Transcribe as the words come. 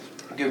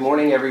Good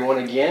morning, everyone,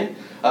 again.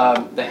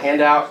 The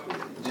handout,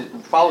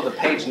 follow the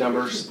page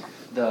numbers.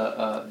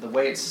 The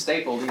way it's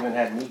stapled even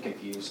had me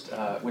confused,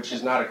 which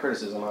is not a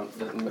criticism.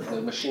 The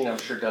machine, I'm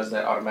sure, does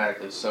that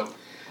automatically. So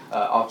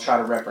I'll try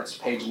to reference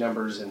page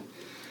numbers and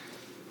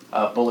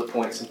bullet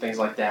points and things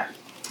like that.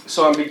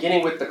 So I'm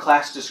beginning with the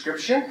class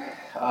description,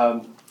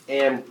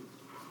 and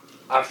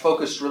I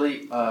focused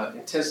really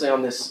intensely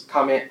on this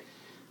comment.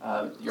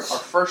 Our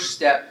first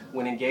step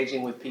when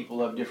engaging with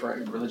people of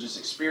different religious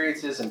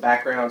experiences and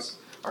backgrounds,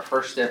 our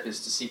first step is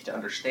to seek to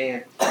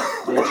understand,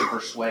 then to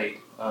persuade,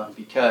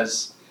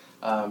 because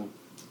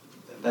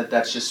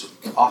that's just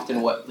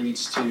often what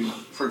leads to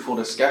fruitful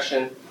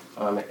discussion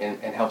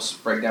and helps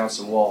break down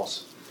some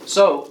walls.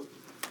 So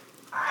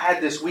I had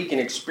this week an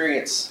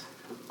experience,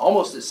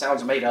 almost it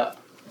sounds made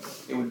up.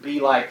 It would be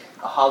like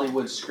a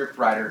Hollywood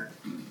scriptwriter,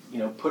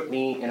 put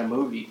me in a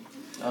movie.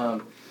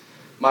 One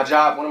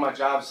of my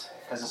jobs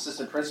as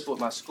assistant principal at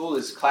my school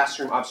is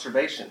classroom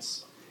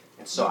observations.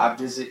 And so I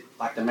visit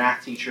like the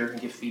math teacher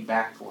and give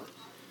feedback for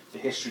the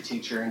history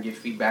teacher and give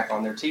feedback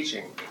on their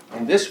teaching.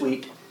 And this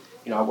week,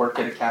 I work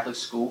at a Catholic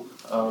school.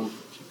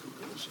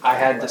 I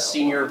had the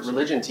senior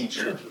religion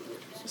teacher,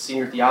 the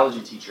senior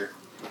theology teacher.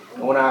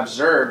 And when I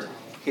observed,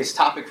 his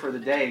topic for the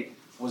day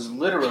was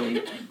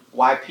literally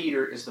why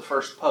Peter is the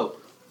first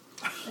pope.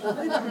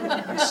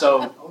 And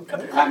so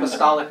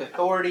apostolic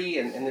authority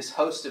and this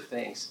host of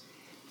things.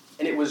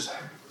 And it was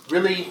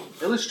really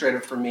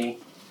illustrative for me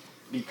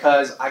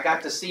because I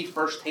got to see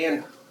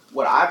firsthand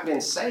what I've been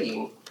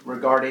saying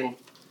regarding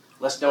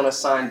let's don't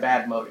assign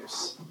bad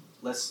motives.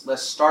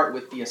 Let's start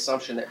with the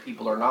assumption that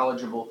people are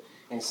knowledgeable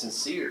and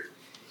sincere.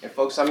 And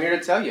folks, I'm here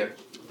to tell you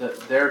that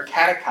they're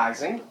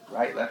catechizing,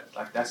 right?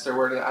 That's their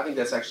word, and I think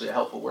that's actually a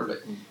helpful word,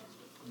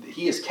 but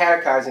he is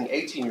catechizing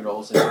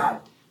 18-year-olds,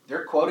 and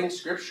they're quoting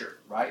scripture,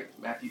 right?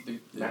 Matthew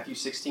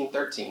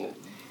 16:13,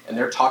 and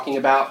they're talking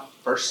about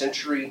first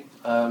century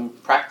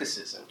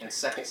practices and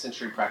second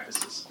century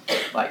practices.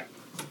 Like,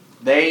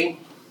 they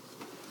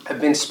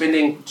have been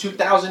spending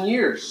 2,000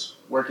 years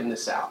working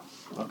this out.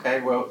 Okay,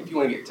 well, if you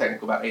want to get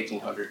technical, about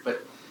 1,800.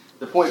 But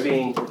the point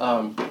being,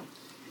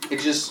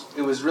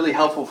 it was really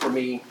helpful for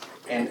me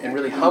and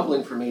really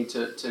humbling for me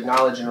to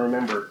acknowledge and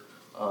remember.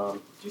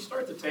 Did you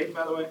start the tape,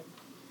 by the way?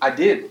 I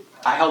did.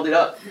 I held it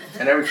up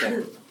and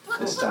everything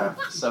this time.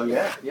 So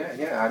yeah.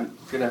 I'm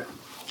gonna.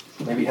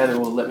 Maybe Heather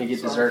will let me get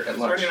dessert at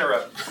lunch. Sorry to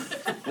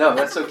interrupt. No,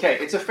 that's okay.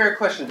 It's a fair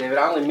question, David.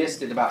 I only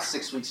missed it about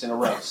 6 weeks in a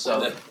row,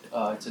 so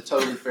it's a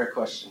totally fair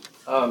question.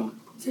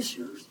 Is this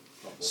yours?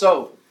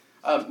 So,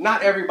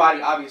 not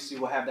everybody obviously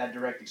will have that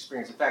direct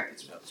experience. In fact,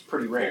 it's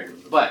pretty rare.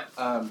 But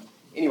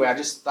anyway, I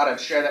just thought I'd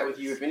share that with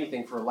you, if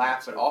anything, for a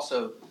laugh, but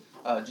also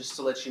just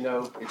to let you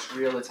know it's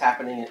real, it's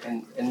happening,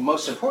 and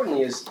most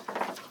importantly is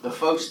the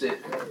folks that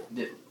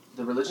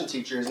the religion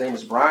teacher, his name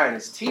is Brian,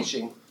 is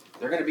teaching.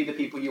 They're going to be the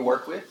people you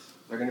work with.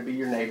 They're going to be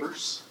your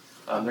neighbors.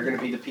 They're going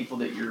to be the people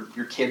that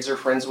your kids are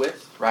friends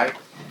with, right?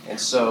 And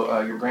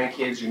so your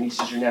grandkids, your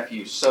nieces, your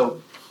nephews. So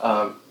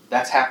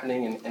that's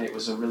happening, and it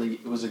was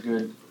a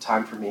good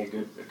time for me, a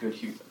good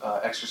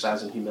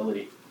exercise in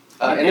humility.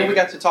 And then we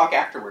got to talk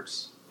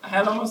afterwards. I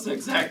had almost the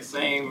exact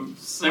same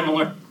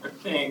similar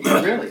thing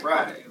Really?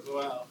 Friday as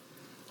well.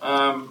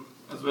 I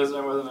was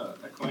visiting with an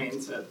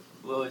acquaintance at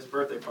Lily's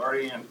birthday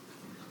party,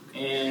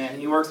 and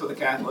he works with a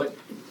Catholic,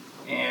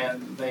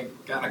 and they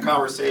got in a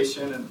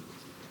conversation,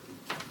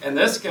 and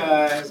this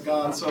guy has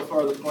gone so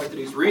far to the point that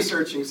he's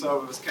researching some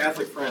of his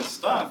Catholic friends'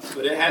 stuff,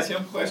 but it has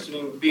him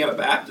questioning being a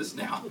Baptist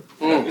now.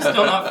 He's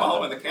still not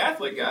following the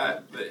Catholic guy,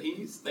 but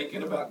he's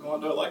thinking about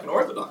going to like an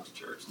Orthodox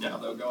church now,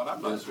 though, going,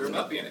 I'm not sure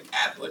about being a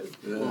Catholic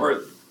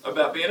or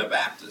about being a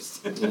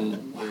Baptist.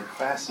 Fascinating.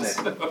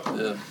 So,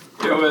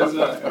 it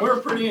was, we were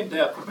pretty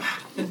in-depth about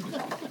it.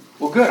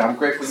 Well, good. I'm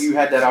grateful you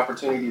had that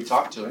opportunity to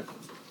talk to him.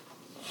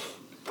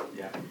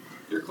 Yeah.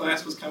 Your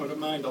class was coming to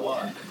mind a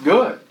lot.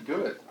 Good.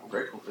 I'm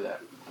grateful for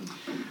that.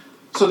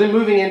 So then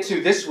moving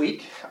into this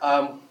week,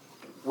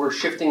 we're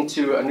shifting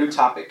to a new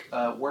topic,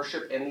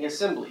 worship and the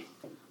assembly.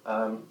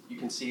 You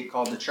can see it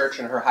called the church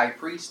and her high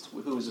priest,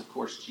 who is, of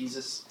course,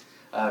 Jesus.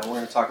 We're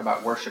going to talk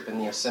about worship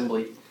and the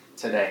assembly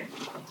today.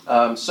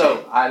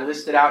 So I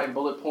listed out in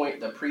bullet point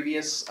the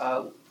previous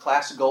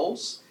class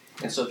goals.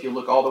 And so if you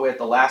look all the way at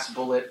the last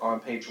bullet on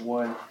page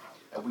 1,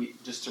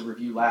 just to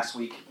review last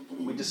week,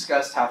 we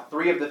discussed how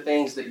 3 of the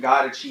things that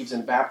God achieves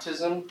in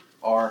baptism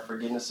are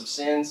forgiveness of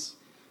sins,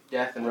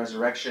 death and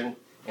resurrection,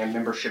 and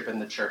membership in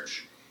the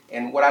church.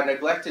 And what I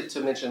neglected to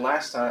mention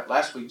last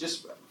week,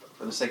 just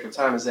for the sake of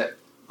time, is that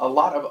a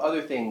lot of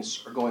other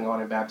things are going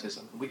on in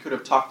baptism. We could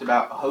have talked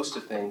about a host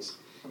of things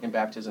in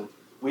baptism.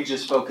 We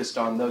just focused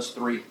on those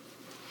 3.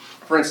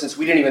 For instance,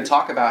 we didn't even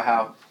talk about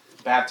how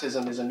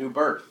baptism is a new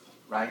birth,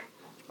 right?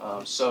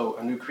 So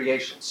a new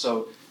creation.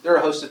 So there are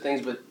a host of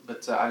things, but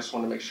I just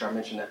want to make sure I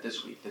mention that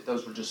this week, that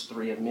those were just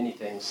 3 of many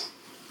things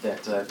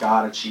that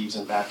God achieves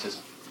in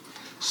baptism.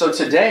 So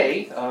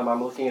today,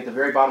 I'm looking at the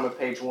very bottom of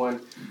page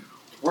 1.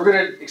 We're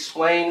going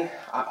to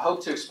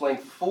hope to explain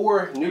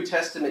 4 New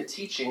Testament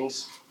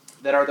teachings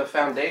that are the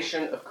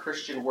foundation of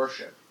Christian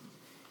worship.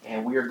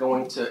 And we are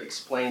going to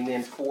explain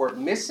then 4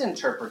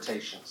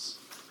 misinterpretations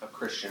of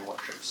Christian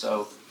worship.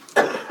 So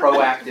the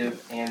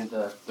proactive and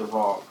the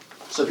wrong.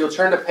 So if you'll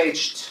turn to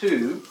page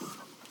 2,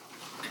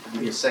 I'll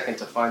give you a second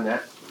to find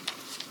that.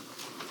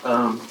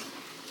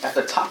 At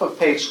the top of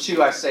page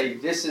 2, I say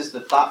this is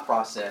the thought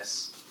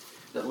process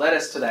that led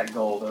us to that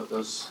goal,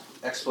 those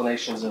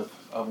explanations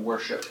of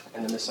worship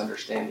and the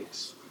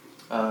misunderstandings.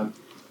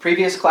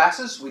 Previous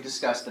classes, we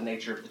discussed the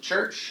nature of the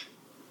church,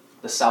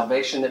 the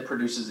salvation that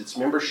produces its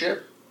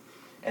membership,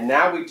 and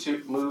now we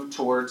move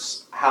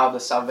towards how the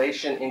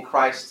salvation in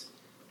Christ,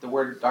 the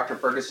word Dr.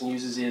 Ferguson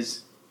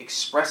uses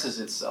expresses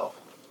itself.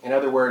 In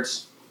other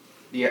words,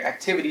 the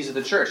activities of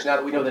the church. Now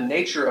that we know the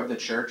nature of the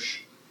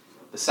church,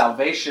 the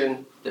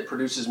salvation that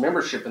produces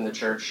membership in the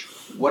church,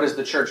 what does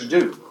the church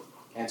do?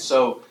 And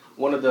so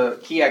one of the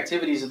key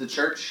activities of the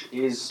church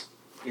is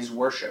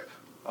worship.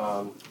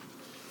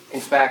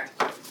 In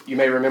fact, you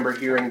may remember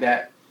hearing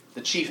that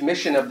the chief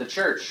mission of the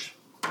church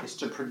is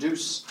to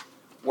produce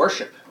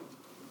worship.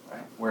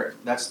 Right? Where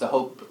that's the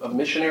hope of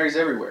missionaries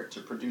everywhere, to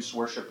produce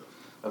worship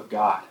of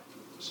God.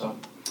 So,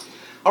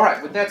 all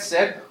right, with that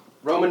said,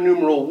 Roman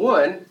numeral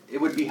 1, it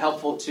would be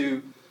helpful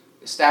to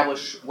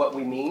establish what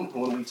we mean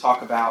when we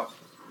talk about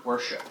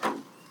worship.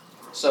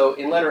 So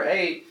in letter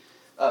A,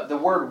 the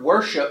word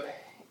worship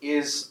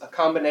is a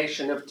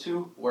combination of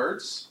 2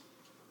 words,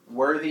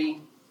 worthy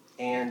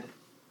and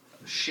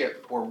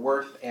ship, or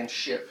worth and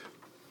ship.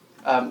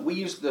 We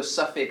use the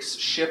suffix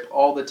ship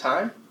all the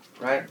time,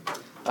 right?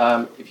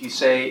 If you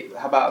say,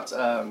 how about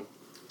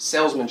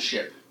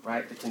salesmanship,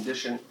 right? The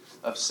condition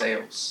of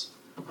sales.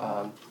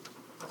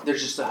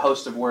 There's just a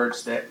host of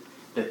words that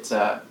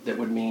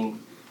would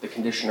mean the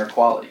condition or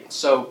quality.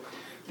 So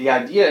the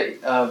idea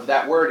of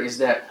that word is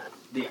that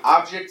the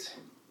object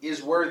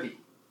is worthy.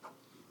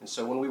 And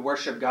so when we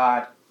worship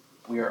God,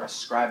 we are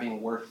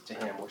ascribing worth to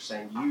Him. We're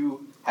saying,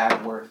 you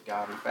have worth,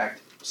 God. In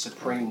fact,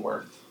 supreme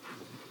worth.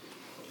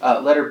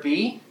 Letter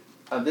B,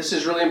 this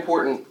is really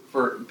important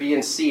for B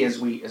and C as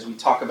we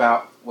talk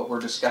about what we're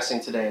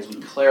discussing today, as we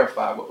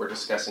clarify what we're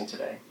discussing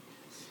today.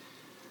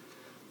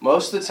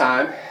 Most of the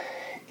time,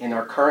 in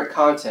our current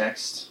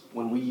context,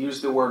 when we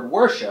use the word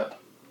worship,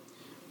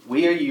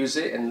 we use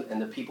it,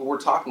 and the people we're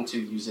talking to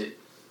use it,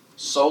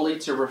 solely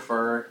to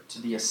refer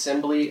to the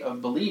assembly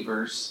of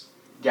believers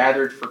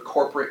gathered for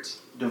corporate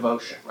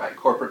devotion, right?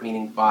 Corporate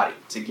meaning body,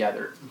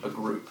 together, a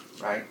group,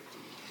 right?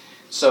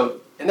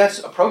 So, and that's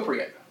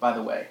appropriate, by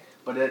the way,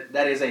 but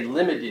that is a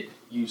limited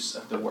use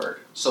of the word.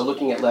 So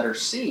looking at letter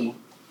C,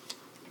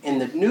 in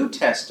the New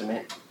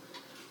Testament,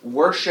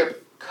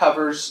 worship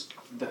covers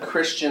the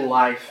Christian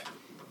life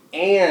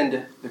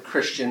and the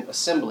Christian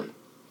assembly.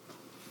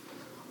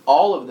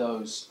 All of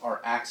those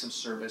are acts of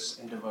service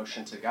and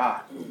devotion to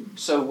God.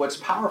 So what's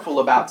powerful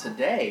about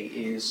today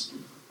is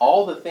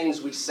all the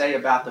things we say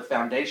about the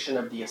foundation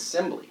of the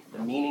assembly, the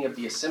meaning of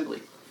the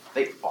assembly,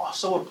 they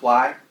also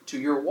apply to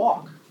your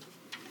walk.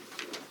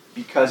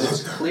 Because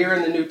it's clear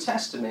in the New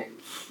Testament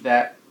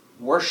that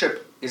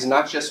worship is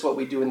not just what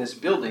we do in this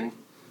building,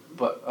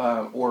 but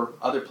or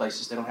other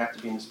places. They don't have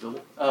to be in this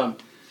building.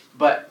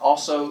 But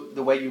also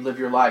the way you live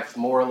your life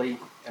morally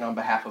and on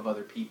behalf of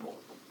other people.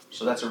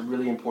 So that's a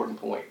really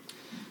important point.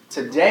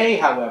 Today,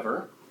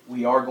 however,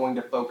 we are going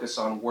to focus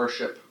on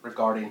worship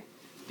regarding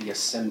the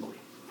assembly.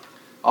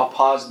 I'll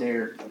pause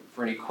there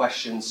for any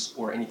questions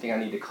or anything I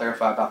need to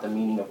clarify about the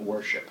meaning of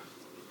worship.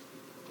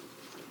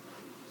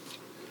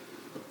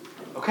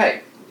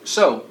 Okay,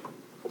 so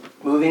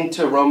moving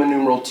to Roman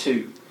numeral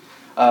 2.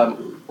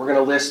 We're going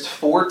to list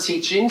 4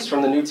 teachings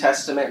from the New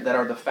Testament that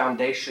are the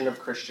foundation of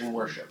Christian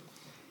worship.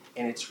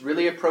 And it's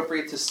really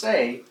appropriate to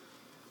say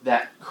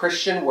that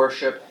Christian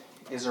worship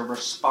is a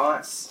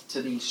response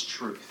to these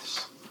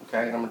truths.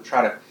 Okay, and I'm going to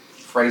try to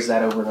phrase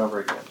that over and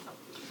over again.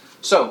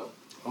 So,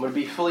 I'm going to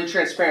be fully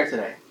transparent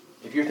today.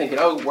 If you're thinking,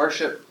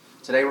 worship,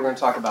 today we're going to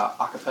talk about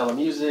a cappella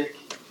music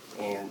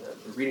and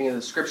the reading of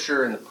the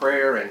scripture and the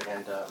prayer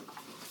and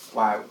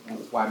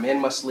why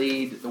men must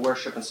lead the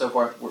worship and so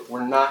forth,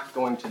 we're not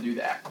going to do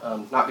that.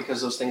 Not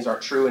because those things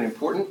aren't true and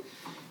important,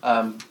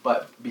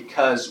 but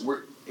because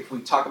if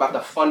we talk about the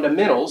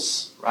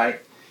fundamentals,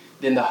 right,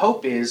 then the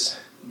hope is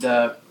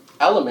the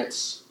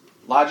elements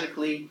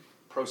logically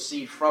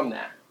proceed from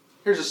that.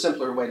 Here's a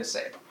simpler way to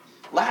say it.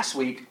 Last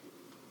week,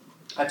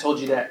 I told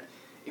you that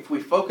if we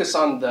focus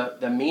on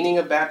the meaning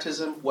of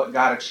baptism, what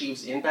God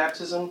achieves in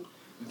baptism,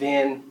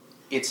 then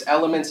its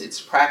elements,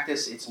 its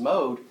practice, its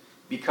mode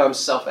becomes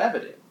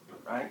self-evident,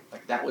 right?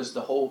 Like that was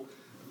the whole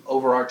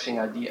overarching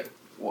idea.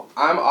 Well,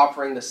 I'm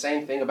offering the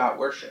same thing about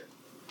worship.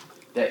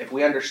 That if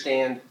we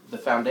understand the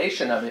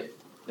foundation of it,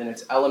 then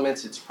its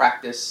elements, its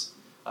practice,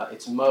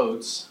 its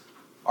modes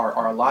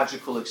are a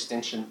logical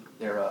extension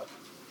thereof.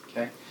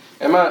 Okay?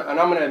 And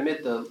I'm going to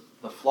admit the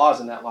flaws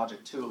in that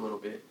logic too a little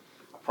bit,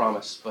 I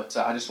promise. But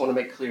I just want to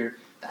make clear,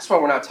 that's why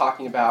we're not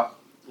talking about,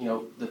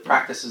 the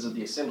practices of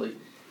the assembly.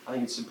 I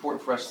think it's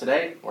important for us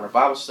today, we're in a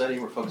Bible study,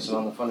 we're focusing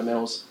on the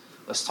fundamentals.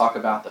 Let's talk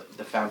about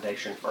the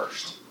foundation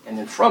first. And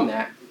then from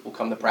that will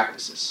come the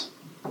practices.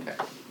 Okay.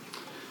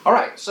 All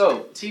right,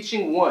 so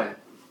teaching 1.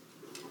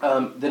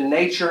 the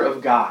nature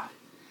of God.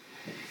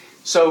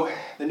 So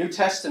the New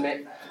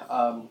Testament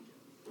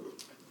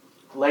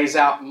lays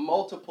out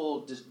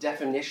multiple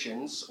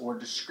definitions or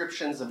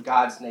descriptions of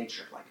God's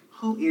nature. Like,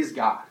 who is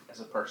God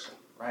as a person,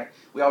 right?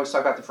 We always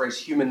talk about the phrase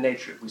human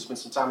nature. We spent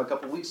some time a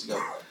couple weeks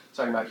ago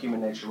talking about human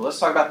nature. Well, let's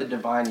talk about the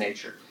divine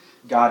nature,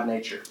 God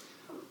nature.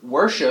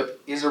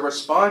 Worship is a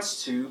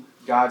response to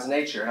God's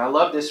nature. And I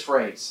love this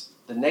phrase.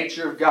 The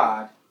nature of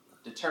God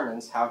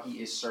determines how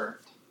he is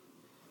served.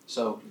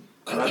 So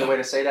another way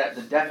to say that,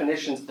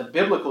 the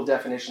biblical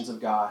definitions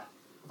of God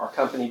are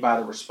accompanied by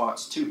the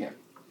response to him.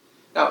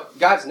 Now,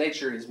 God's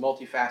nature is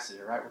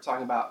multifaceted, right? We're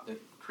talking about the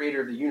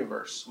creator of the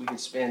universe. We could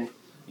spend,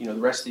 the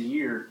rest of the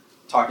year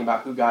talking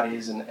about who God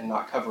is and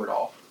not cover it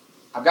all.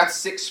 I've got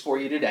 6 for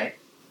you today,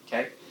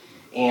 okay?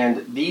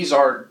 And these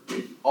are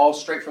all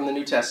straight from the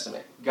New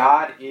Testament.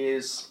 God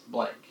is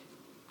blank,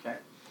 okay?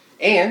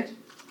 And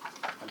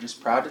I'm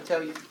just proud to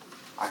tell you,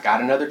 I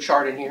got another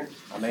chart in here.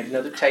 I made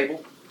another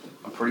table.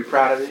 I'm pretty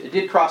proud of it. It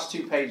did cross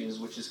 2 pages,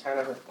 which is kind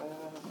of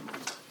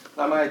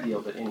not my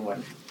ideal, but anyway.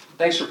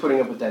 Thanks for putting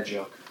up with that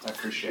joke. I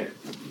appreciate it.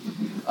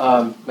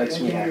 Makes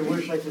me happy. I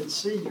wish I could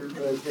see your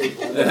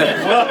table.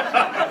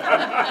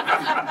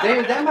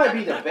 David, that might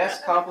be the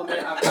best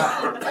compliment I've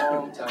got in a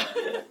long time.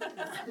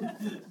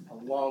 A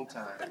long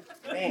time.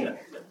 Man.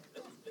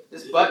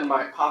 This button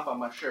might pop on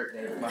my shirt,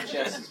 David. My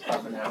chest is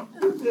popping out.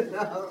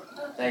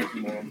 Thank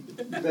you, man.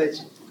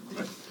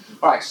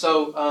 All right,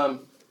 so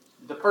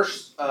the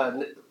first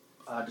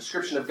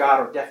description of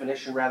God, or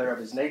definition rather, of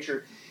his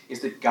nature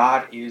is that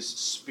God is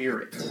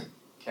spirit.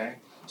 Okay?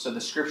 So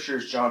the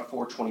scriptures, John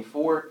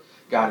 4:24,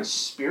 God is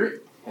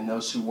spirit, and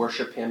those who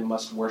worship him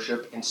must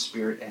worship in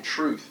spirit and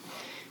truth.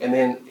 And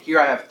then here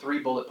I have 3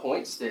 bullet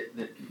points that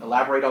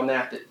elaborate on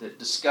that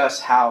discuss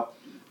how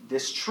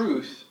this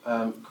truth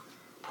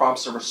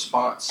prompts a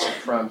response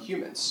from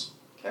humans.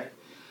 Okay?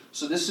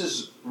 So this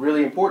is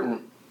really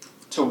important.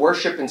 To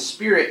worship in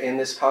spirit in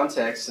this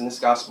context, in this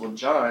Gospel of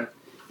John,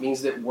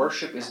 means that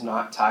worship is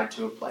not tied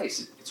to a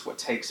place. It's what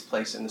takes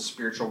place in the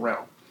spiritual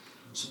realm.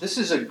 So this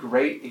is a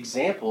great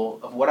example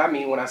of what I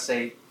mean when I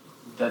say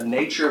the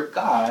nature of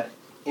God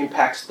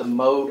impacts the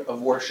mode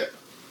of worship.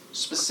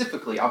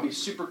 Specifically, I'll be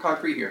super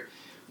concrete here.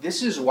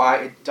 This is why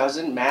it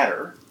doesn't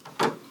matter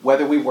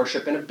whether we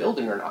worship in a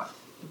building or not.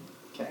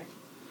 Okay?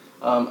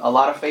 A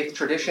lot of faith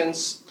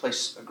traditions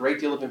place a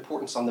great deal of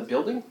importance on the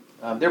building.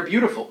 They're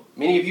beautiful.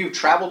 Many of you have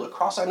traveled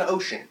across an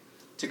ocean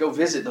to go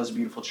visit those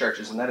beautiful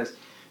churches, and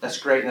that's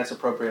great and that's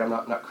appropriate. I'm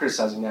not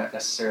criticizing that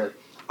necessarily.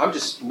 I'm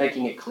just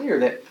making it clear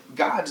that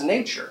God's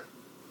nature,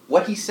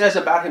 what he says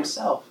about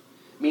himself,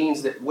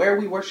 means that where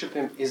we worship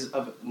him is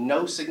of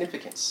no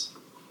significance,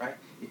 right?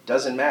 It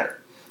doesn't matter.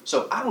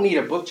 So I don't need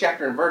a book,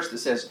 chapter, and verse that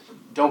says,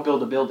 don't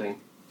build a building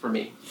for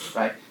me,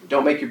 right?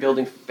 Don't make your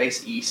building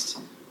face east.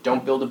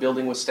 Don't build a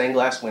building with stained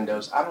glass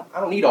windows. I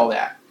don't need all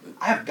that.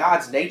 I have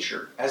God's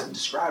nature, as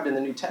described in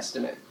the New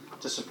Testament,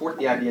 to support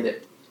the idea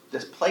that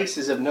this place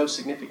is of no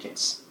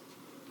significance.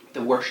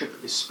 The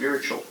worship is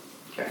spiritual,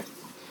 okay?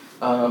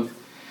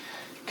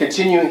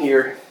 Continuing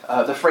here,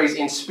 the phrase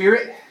in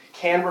spirit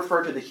can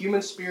refer to the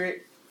human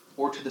spirit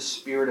or to the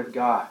Spirit of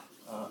God.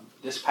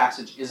 This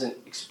passage isn't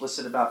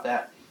explicit about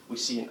that. We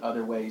see in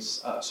other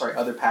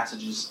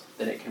passages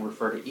that it can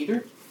refer to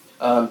either.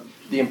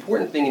 The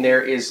important thing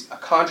there is a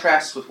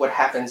contrast with what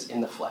happens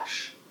in the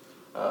flesh.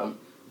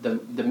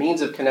 The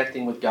means of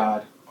connecting with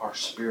God are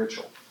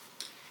spiritual.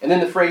 And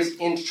then the phrase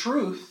in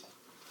truth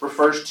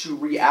refers to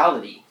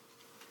reality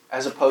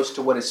as opposed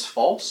to what is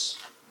false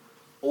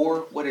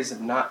or what is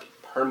not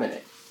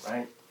permanent,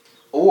 right?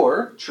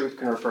 Or truth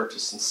can refer to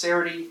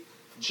sincerity,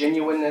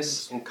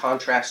 genuineness, in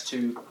contrast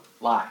to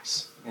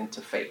lies and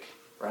to fake,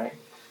 right?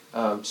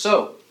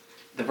 So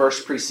the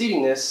verse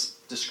preceding this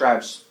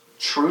describes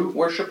true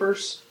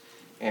worshipers,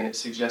 and it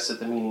suggests that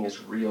the meaning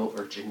is real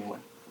or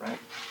genuine, right?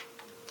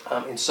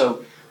 And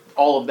so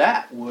all of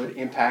that would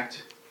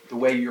impact the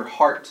way your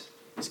heart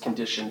is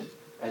conditioned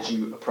as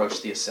you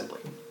approach the assembly.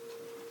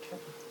 Okay.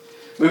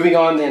 Moving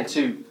on then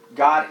to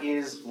God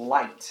is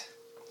light.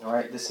 All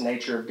right, this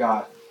nature of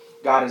God.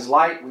 God is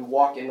light. We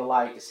walk in the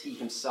light as he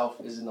himself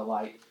is in the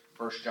light.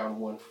 1 John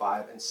 1,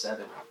 5, and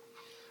 7.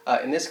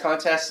 In this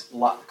context,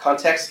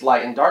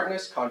 light and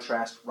darkness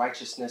contrast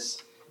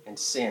righteousness and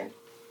sin.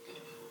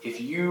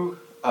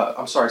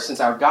 Since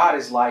our God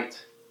is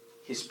light,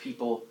 his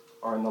people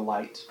are in the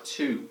light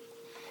too.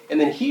 And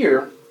then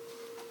here,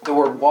 the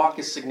word walk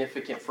is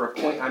significant for a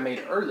point I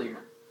made earlier,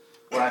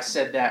 where I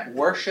said that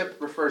worship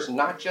refers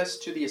not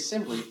just to the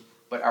assembly,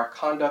 but our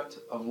conduct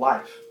of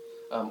life.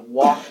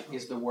 Walk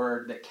is the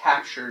word that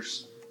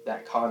captures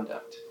that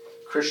conduct.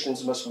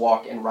 Christians must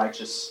walk in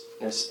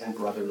righteousness and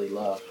brotherly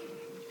love.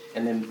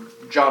 And then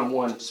John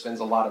 1 spends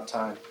a lot of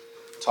time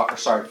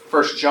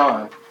 1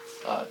 John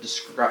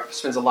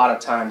spends a lot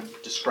of time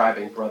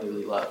describing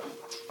brotherly love.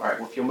 All right,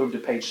 well, if you'll move to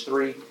page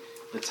 3,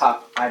 the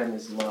top item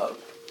is love.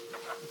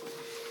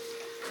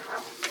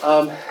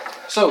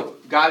 So,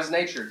 God's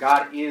nature.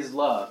 God is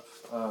love.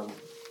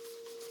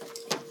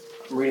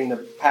 I'm reading the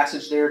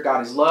passage there.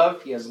 God is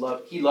love.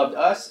 He loved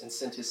us and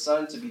sent his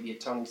Son to be the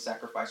atoning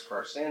sacrifice for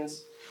our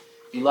sins.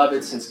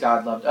 Beloved, since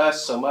God loved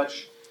us so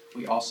much,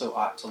 we also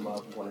ought to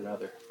love one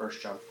another. 1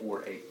 John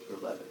 4, 8 through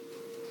 11.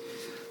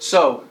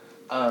 So,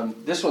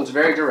 this one's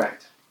very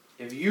direct.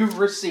 If you've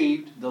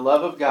received the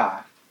love of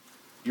God,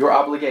 your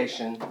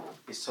obligation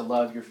is to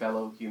love your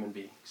fellow human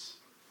beings.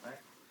 Right?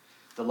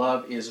 The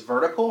love is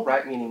vertical,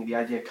 right? Meaning the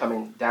idea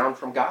coming down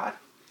from God.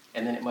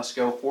 And then it must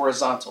go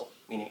horizontal,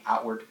 meaning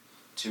outward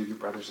to your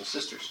brothers and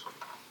sisters.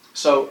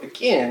 So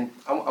again,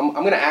 I'm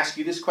going to ask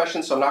you this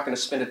question, so I'm not going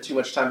to spend too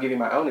much time giving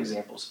my own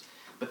examples.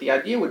 But the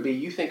idea would be,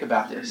 you think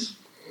about this.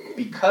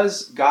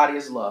 Because God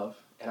is love,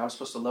 and I'm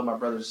supposed to love my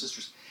brothers and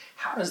sisters,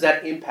 how does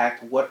that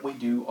impact what we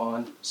do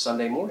on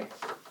Sunday morning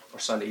or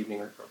Sunday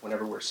evening or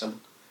whenever we're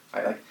assembled?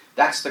 Right? Like,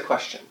 that's the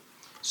question.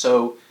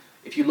 So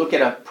if you look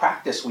at a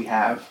practice we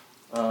have,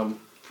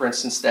 for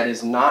instance, that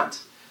is not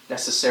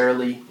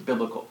necessarily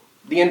biblical,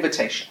 the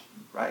invitation,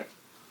 right?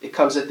 It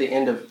comes at the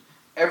end of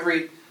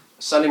every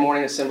Sunday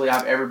morning assembly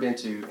I've ever been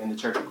to in the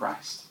Church of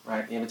Christ,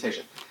 right? The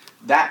invitation.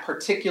 That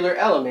particular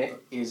element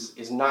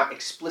is not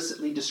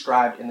explicitly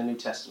described in the New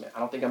Testament. I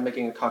don't think I'm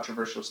making a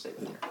controversial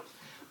statement here.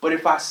 But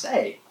if I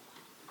say,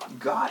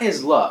 God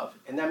is love,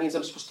 and that means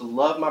I'm supposed to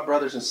love my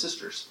brothers and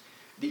sisters,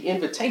 the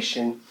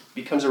invitation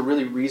becomes a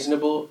really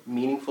reasonable,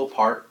 meaningful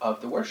part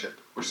of the worship.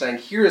 We're saying,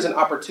 here is an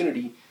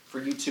opportunity for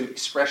you to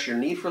express your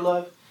need for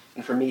love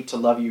and for me to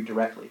love you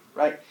directly,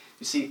 right?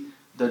 You see,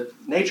 the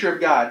nature of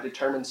God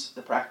determines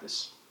the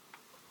practice.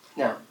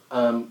 Now,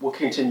 we'll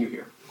continue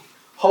here.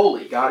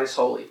 Holy, God is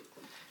holy.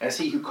 As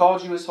he who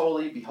called you is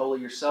holy, be holy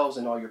yourselves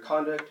in all your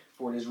conduct,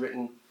 for it is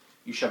written,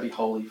 you shall be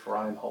holy, for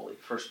I am holy.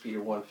 1 Peter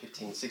 1,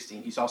 15,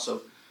 16. He's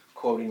also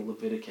quoting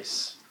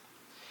Leviticus.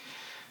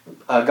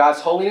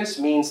 God's holiness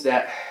means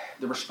that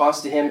the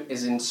response to him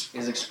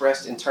is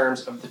expressed in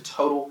terms of the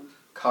total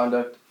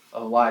conduct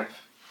of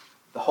life.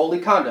 The holy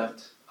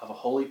conduct of a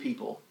holy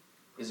people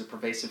is a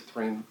pervasive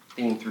theme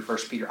through 1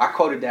 Peter. I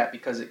quoted that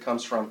because it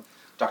comes from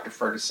Dr.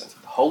 Ferguson.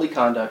 The holy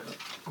conduct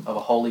of a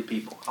holy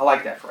people. I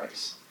like that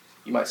phrase.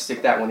 You might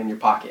stick that one in your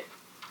pocket,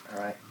 all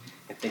right,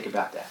 and think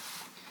about that.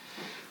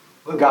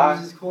 What God,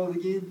 is this called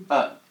again?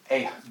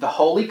 The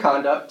holy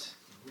conduct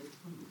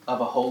of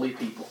a holy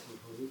people.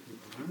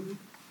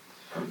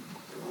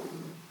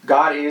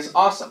 God is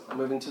awesome. I'm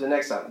moving to the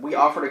next item. We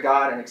offer to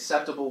God an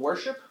acceptable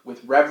worship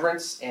with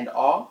reverence and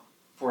awe,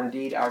 for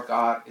indeed our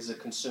God is a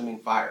consuming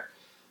fire.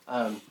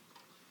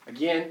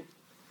 Again,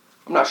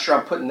 I'm not sure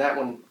I'm putting that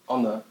one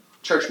on the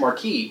church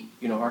marquee.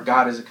 You know, our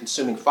God is a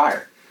consuming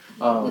fire.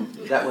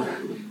 That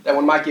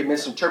one might get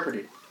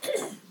misinterpreted.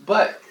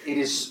 But it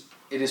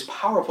is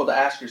powerful to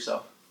ask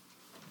yourself,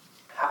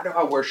 how do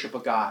I worship a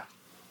God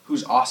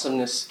whose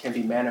awesomeness can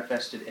be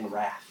manifested in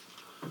wrath?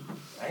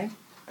 Right?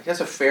 Like,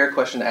 that's a fair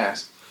question to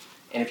ask.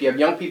 And if you have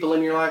young people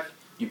in your life,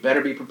 you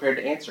better be prepared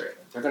to answer it.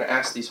 They're going to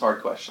ask these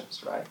hard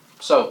questions, right?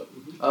 So,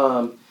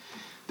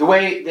 the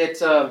way that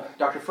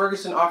Dr.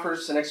 Ferguson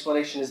offers an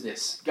explanation is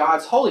this.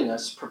 God's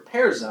holiness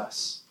prepares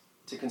us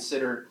to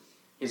consider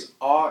his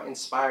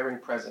awe-inspiring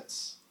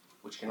presence,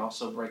 which can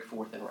also break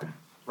forth in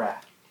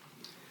wrath.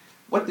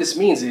 What this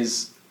means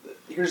is,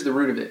 here's the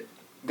root of it.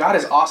 God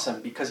is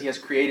awesome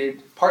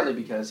partly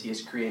because he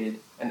has created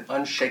an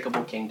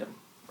unshakable kingdom,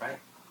 right?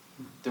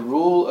 The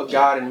rule of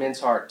God in men's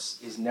hearts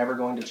is never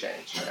going to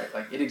change, right?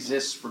 Like, it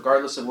exists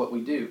regardless of what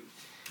we do.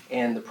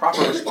 And the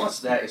proper response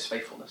to that is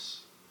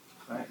faithfulness,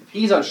 right? If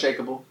he's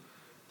unshakable,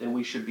 then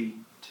we should be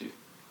too.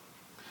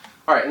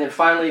 All right, and then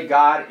finally,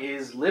 God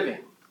is living.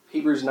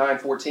 Hebrews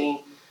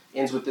 9:14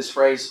 ends with this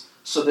phrase,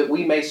 so that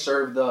we may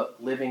serve the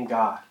living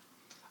God.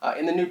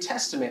 In the New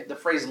Testament, the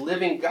phrase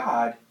living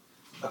God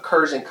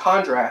occurs in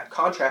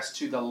contrast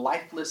to the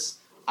lifeless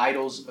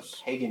idols of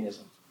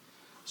paganism.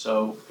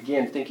 So,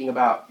 again, thinking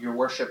about your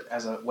worship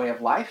as a way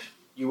of life,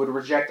 you would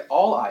reject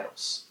all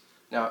idols.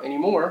 Now,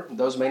 anymore,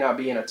 those may not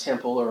be in a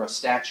temple or a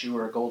statue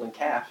or a golden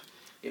calf.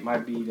 It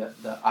might be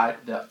there are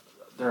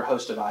a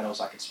host of idols.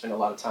 I could spend a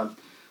lot of time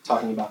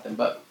talking about them.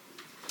 But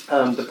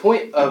the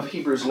point of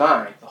Hebrews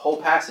 9, the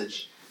whole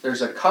passage,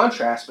 there's a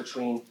contrast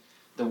between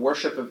the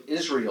worship of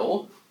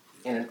Israel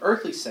in an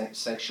earthly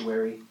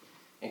sanctuary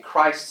and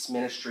Christ's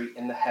ministry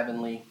in the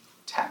heavenly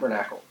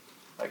tabernacle.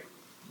 Like,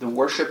 the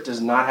worship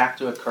does not have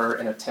to occur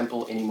in a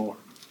temple anymore.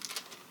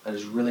 That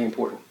is really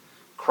important.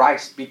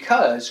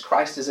 Because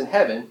Christ is in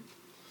heaven,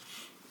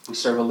 we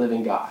serve a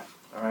living God.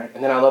 All right?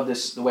 And then I love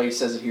this, the way he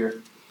says it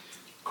here.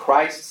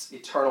 Christ's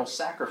eternal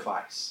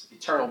sacrifice,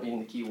 eternal being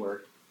the key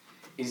word,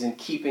 is in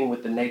keeping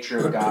with the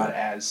nature of God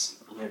as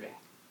living.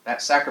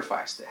 That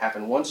sacrifice that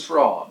happened once for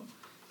all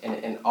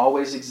and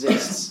always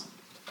exists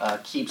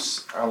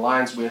keeps our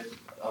lines with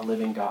a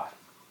living God.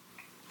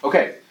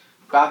 Okay,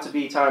 about to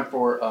be time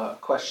for a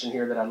question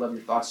here that I'd love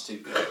your thoughts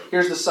to.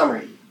 Here's the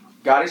summary.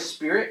 God is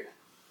spirit,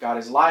 God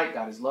is light,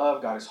 God is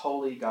love, God is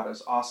holy, God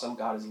is awesome,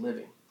 God is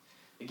living.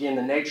 Again,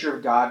 the nature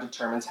of God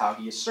determines how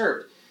he is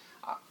served.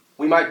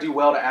 We might do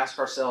well to ask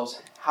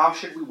ourselves, how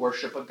should we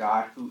worship a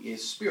God who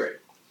is spirit?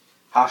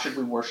 How should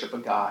we worship a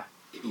God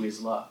who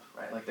is love,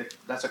 right? Like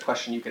that's a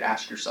question you could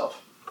ask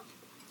yourself.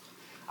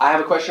 I have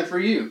a question for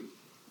you.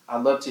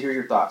 I'd love to hear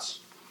your thoughts.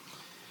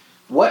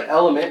 What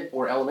element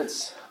or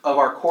elements of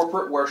our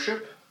corporate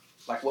worship,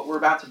 like what we're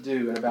about to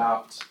do in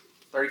about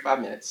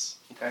 35 minutes,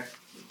 okay?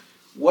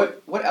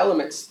 What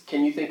elements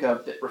can you think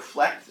of that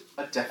reflect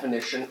a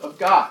definition of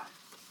God?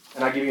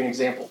 And I'll give you an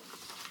example.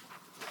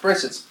 For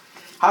instance,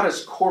 how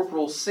does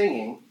corporal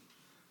singing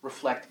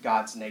reflect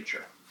God's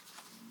nature?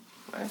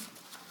 Right?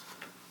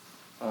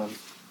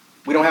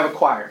 We don't have a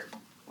choir,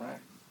 right?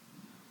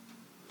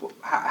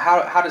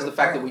 How does the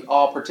fact that we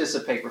all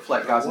participate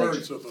reflect God's nature? The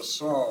words of the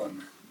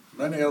song,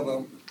 many of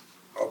them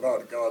are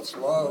about God's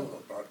love,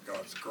 about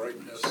God's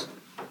greatness.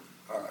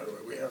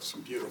 We have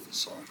some beautiful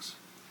songs.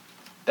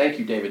 Thank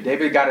you, David.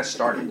 David got us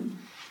started.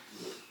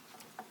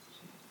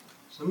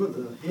 Some of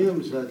the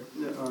hymns that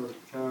are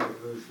kind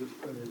of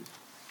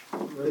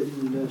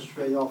written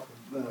straight off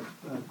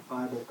of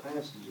Bible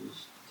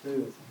passages, too,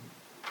 I think.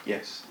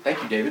 Yes.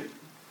 Thank you, David.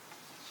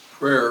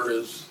 Prayer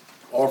is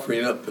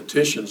offering up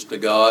petitions to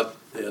God,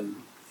 and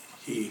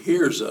He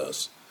hears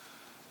us.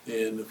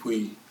 And if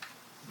we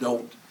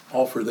don't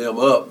offer them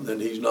up, then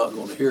He's not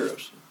going to hear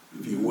us,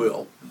 if you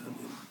will. And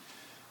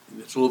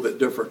it's a little bit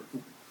different.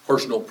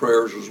 Personal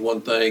prayers is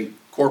one thing.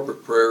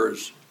 Corporate prayer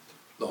is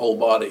the whole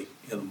body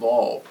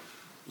involved.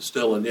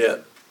 Still and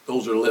yet,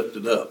 those are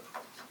lifted up.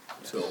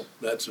 So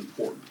that's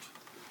important.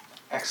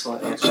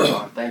 Excellent answer,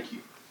 Ron. Thank you.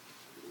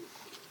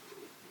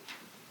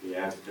 He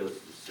asked us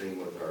to sing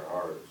with our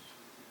hearts.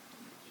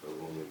 So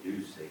when we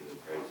do sing, we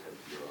praise Him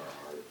through our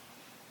hearts.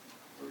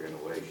 We're in a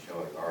way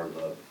showing our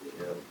love to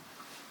Him.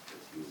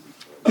 As He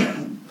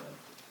was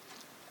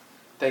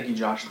Thank you,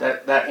 Josh.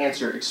 That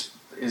answer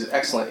is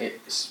excellent.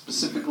 It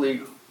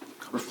specifically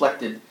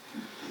reflected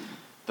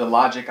the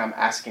logic I'm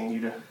asking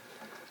you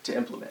to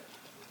implement.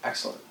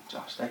 Excellent,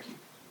 Josh. Thank you.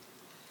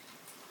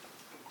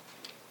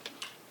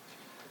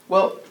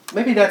 Well,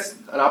 maybe that's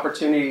an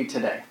opportunity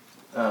today.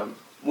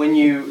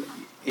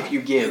 If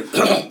you give,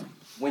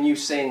 when you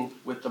sing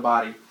with the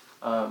body,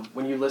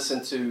 when you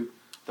listen to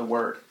the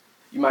word,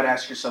 you might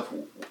ask yourself,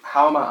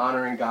 how am I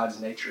honoring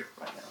God's nature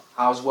right now?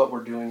 How's what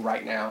we're doing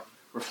right now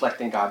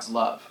reflecting God's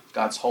love,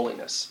 God's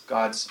holiness,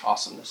 God's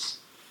awesomeness?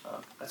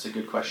 That's a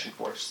good question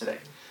for us today.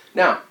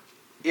 Now,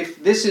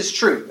 if this is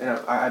true, and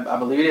I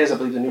believe it is, I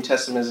believe the New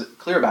Testament is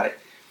clear about it,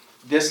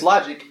 this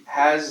logic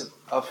has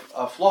a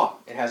flaw.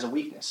 It has a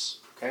weakness,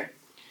 okay?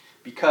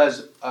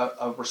 Because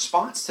a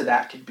response to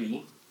that could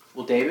be,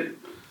 well, David,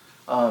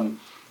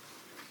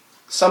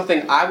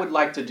 something I would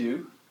like to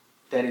do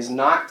that is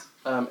not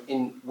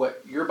in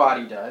what your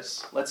body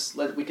does.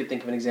 We could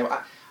think of an example.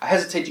 I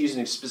hesitate to use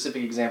a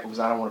specific example because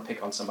I don't want to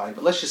pick on somebody,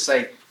 but let's just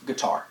say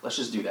guitar. Let's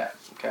just do that,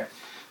 okay?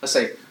 Let's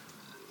say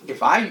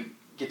if I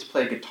get to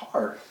play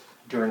guitar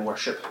during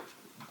worship,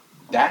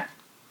 that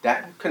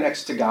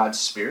connects to God's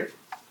Spirit,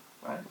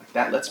 right? Like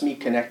that lets me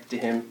connect to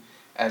Him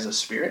as a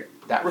spirit.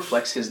 That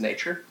reflects His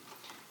nature.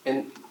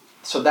 And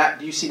so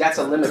do you see that's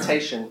a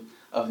limitation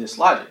of this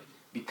logic?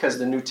 Because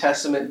the New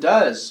Testament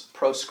does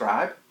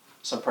proscribe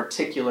some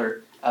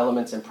particular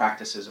elements and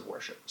practices of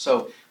worship.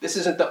 So this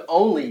isn't the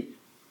only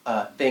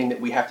thing that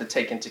we have to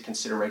take into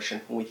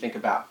consideration when we think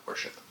about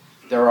worship.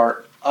 There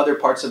are other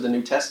parts of the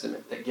New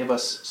Testament that give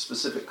us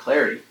specific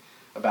clarity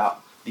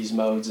about these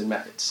modes and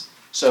methods.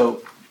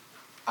 So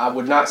I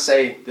would not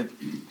say that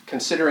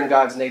considering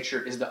God's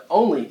nature is the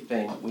only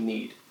thing we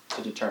need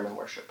to determine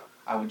worship.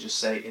 I would just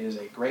say it is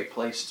a great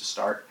place to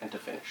start and to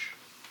finish.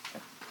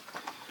 Okay.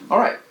 All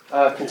right,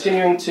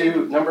 continuing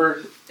to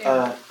number...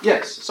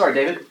 yes, sorry,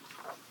 David.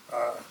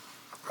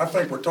 I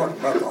think we're talking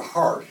about the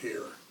heart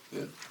here.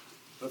 Yeah.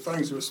 The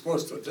things we're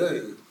supposed to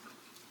do,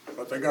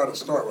 but they got to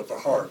start with the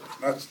heart.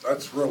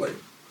 That's really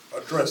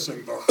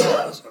addressing the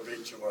hearts of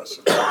each of us.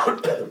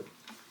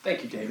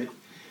 Thank you, David.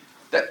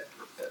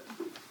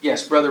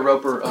 Yes, Brother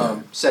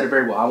Roper said it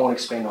very well. I won't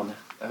expand on that.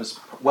 That was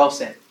well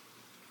said.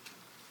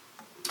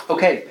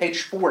 Okay,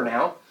 page 4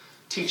 now.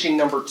 Teaching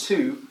number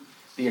 2,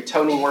 the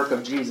atoning work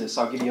of Jesus.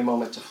 I'll give you a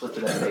moment to flip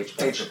to that page.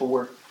 Page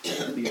 4,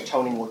 the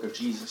atoning work of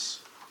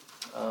Jesus.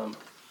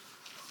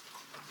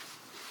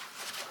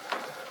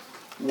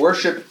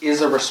 Worship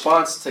is a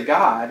response to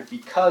God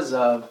because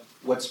of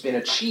what's been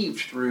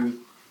achieved through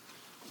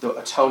the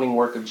atoning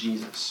work of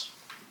Jesus.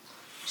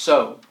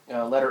 So,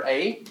 letter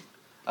A,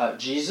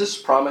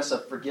 Jesus' promise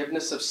of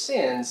forgiveness of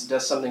sins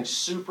does something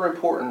super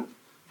important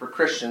for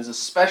Christians,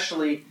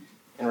 especially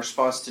in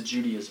response to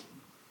Judaism,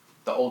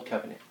 the Old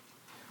Covenant.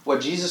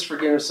 What Jesus'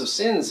 forgiveness of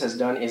sins has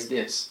done is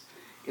this.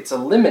 It's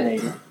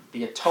eliminated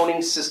the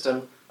atoning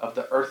system of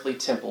the earthly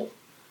temple,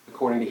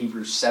 according to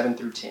Hebrews 7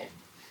 through 10.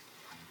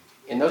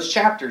 In those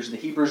chapters, the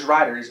Hebrews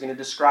writer is going to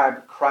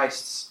describe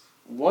Christ's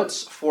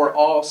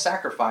once-for-all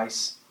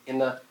sacrifice in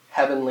the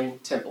heavenly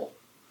temple.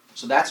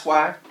 So that's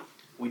why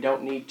we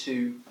don't need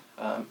to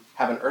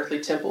have an earthly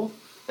temple.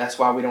 That's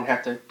why we don't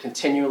have to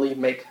continually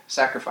make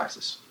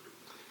sacrifices.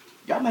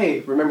 Y'all may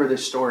remember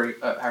this story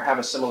or have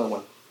a similar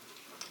one.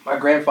 My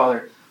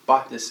grandfather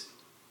bought this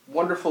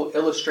wonderful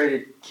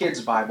illustrated kids'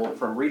 Bible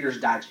from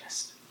Reader's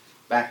Digest.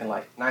 back in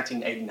like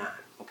 1989,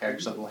 okay, or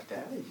something like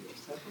that.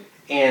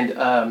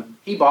 And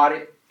he bought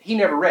it. He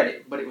never read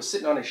it, but it was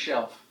sitting on his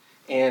shelf.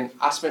 And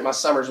I spent my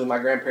summers with my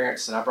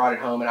grandparents, and I brought it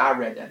home, and I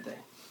read that thing.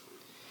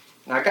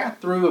 And I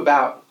got through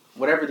about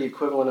whatever the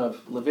equivalent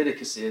of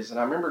Leviticus is, and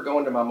I remember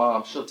going to my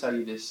mom. She'll tell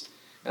you this.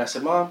 And I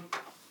said, Mom,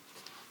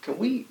 can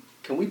we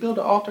build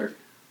an altar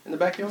in the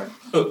backyard?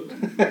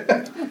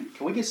 Can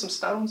we get some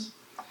stones?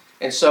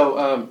 And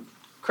so,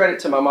 credit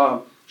to my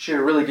mom. She did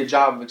a really good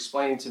job of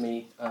explaining to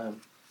me,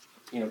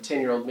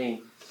 10-year-old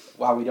me,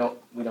 why we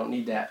don't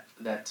need that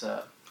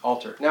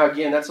altar. Now,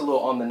 again, that's a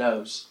little on the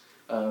nose.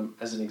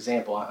 As an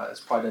example, this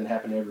probably doesn't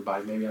happen to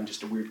everybody. Maybe I'm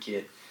just a weird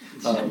kid.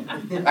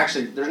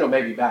 Actually, there's no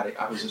maybe about it.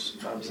 I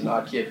was an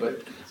odd kid.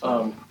 But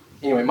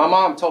anyway, my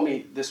mom told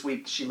me this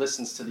week she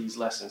listens to these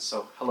lessons.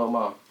 So, hello,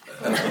 Mom.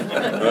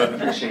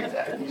 Appreciate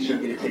that. She'll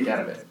get a kick out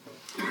of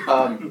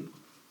it.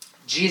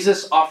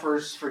 Jesus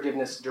offers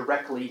forgiveness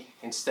directly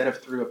instead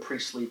of through a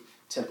priestly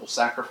temple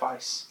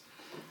sacrifice.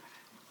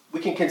 We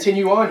can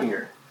continue on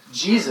here.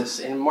 Jesus,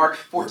 in Mark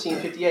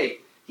 14:58,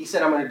 he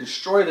said, I'm going to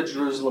destroy the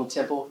Jerusalem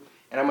temple,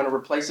 and I'm going to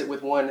replace it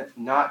with one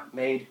not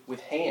made with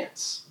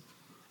hands.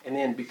 And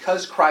then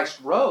because Christ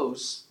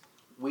rose,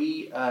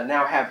 we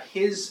now have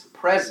his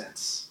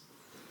presence,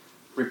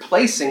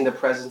 replacing the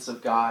presence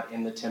of God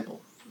in the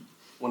temple.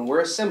 When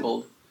we're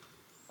assembled,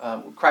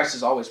 Christ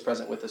is always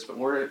present with us, but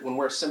when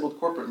we're assembled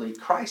corporately,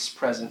 Christ's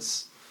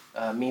presence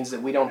means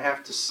that we don't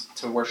have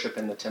to worship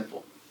in the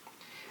temple.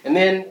 And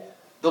then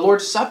the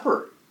Lord's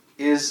Supper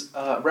is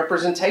a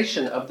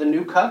representation of the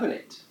new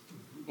covenant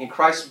in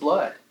Christ's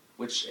blood,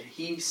 which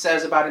he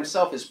says about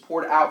himself is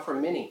poured out for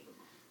many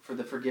for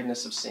the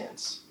forgiveness of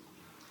sins.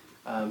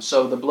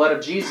 So the blood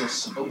of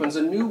Jesus opens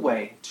a new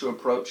way to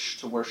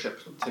worship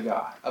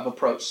God.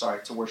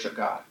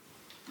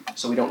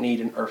 So we don't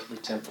need an earthly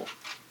temple.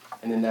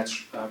 And then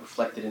that's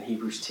reflected in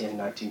Hebrews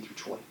 10:19 through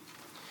 20.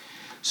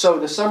 So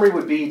the summary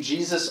would be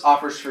Jesus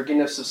offers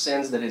forgiveness of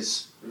sins that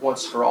is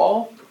once for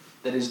all,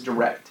 that is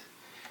direct.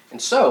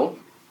 And so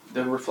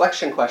the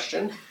reflection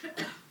question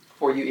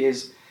for you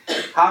is,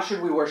 how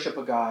should we worship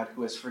a God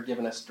who has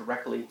forgiven us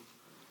directly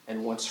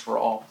and once for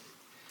all?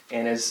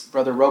 And as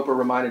Brother Roper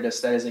reminded us,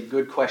 that is a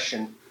good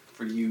question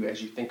for you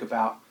as you think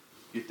about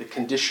the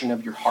condition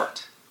of your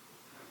heart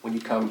when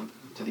you come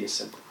to the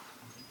assembly.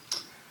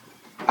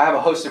 I have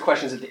a host of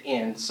questions at the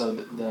end, so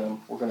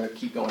we're going to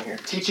keep going here.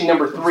 Teaching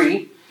number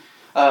 3,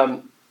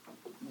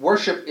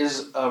 worship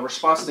is a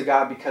response to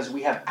God because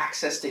we have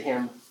access to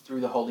him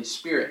through the Holy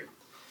Spirit.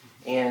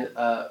 And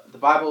the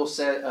Bible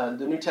says,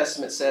 the New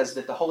Testament says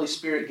that the Holy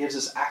Spirit gives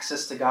us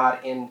access to God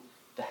in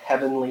the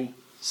heavenly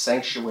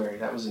sanctuary.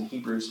 That was in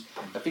Hebrews.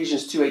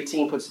 Ephesians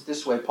 2:18 puts it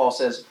this way. Paul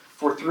says,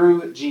 for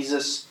through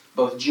Jesus,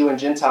 both Jew and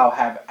Gentile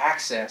have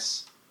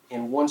access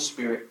in one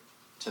Spirit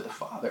to the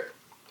Father.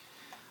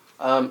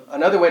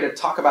 Another way to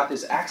talk about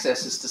this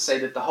access is to say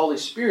that the Holy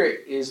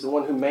Spirit is the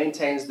one who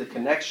maintains the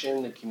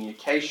connection, the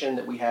communication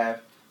that we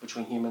have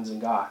between humans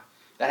and God.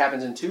 That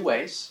happens in 2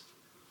 ways.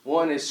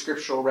 One is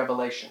scriptural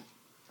revelation.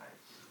 Right?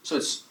 So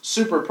it's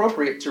super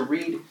appropriate to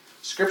read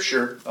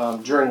Scripture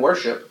during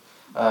worship.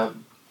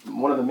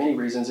 One of the many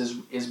reasons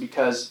is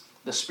because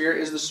the Spirit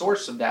is the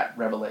source of that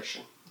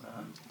revelation.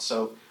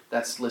 So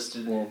that's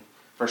listed in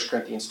 1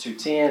 Corinthians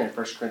 2:10 and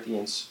 1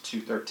 Corinthians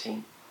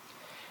 2:13.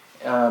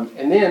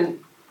 And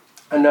then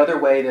another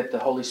way that the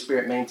Holy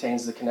Spirit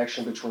maintains the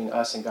connection between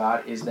us and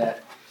God is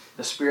that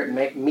the Spirit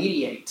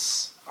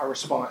mediates our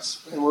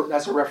response. And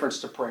that's a reference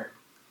to prayer.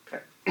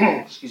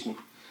 Okay. Excuse me.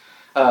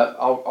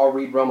 I'll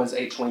read Romans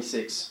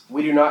 8:26.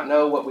 We do not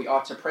know what we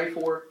ought to pray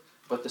for,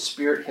 but the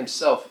Spirit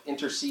himself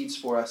intercedes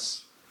for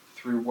us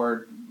through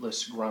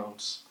wordless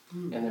groans.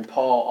 And then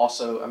Paul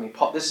also,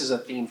 this is a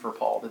theme for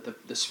Paul,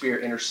 that the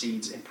Spirit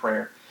intercedes in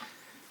prayer.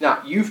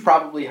 Now, you've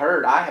probably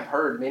heard, I have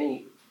heard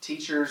many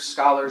teachers,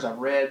 scholars, I've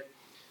read,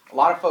 a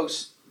lot of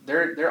folks,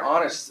 they're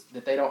honest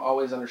that they don't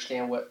always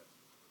understand what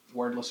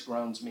wordless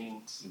groans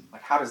means.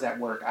 Like, how does that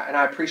work? And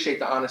I appreciate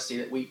the honesty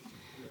that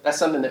that's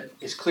something that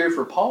is clear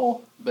for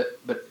Paul, but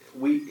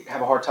we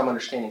have a hard time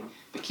understanding.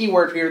 The key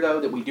word here,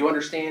 though, that we do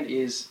understand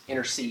is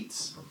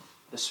intercedes.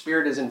 The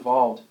Spirit is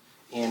involved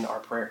in our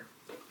prayer.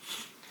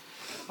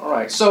 All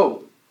right,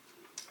 so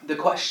the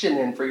question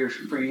then for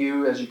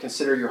you as you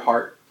consider your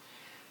heart,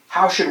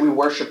 how should we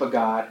worship a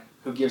God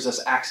who gives us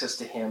access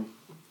to him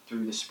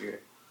through the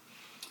Spirit?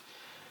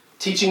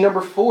 Teaching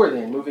number 4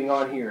 then, moving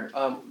on here.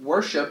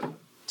 Worship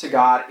to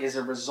God is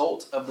a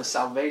result of the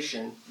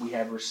salvation we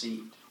have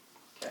received.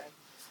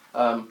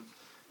 Okay.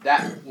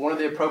 That one of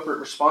the appropriate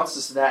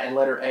responses to that in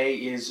letter A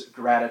is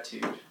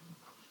gratitude.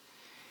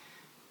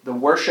 The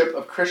worship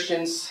of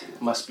Christians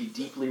must be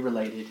deeply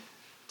related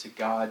to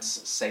God's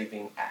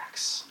saving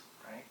acts.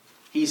 Right?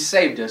 He's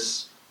saved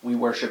us, we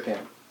worship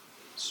him.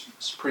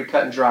 It's pretty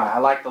cut and dry. I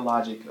like the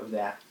logic of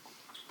that.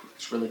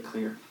 It's really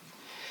clear.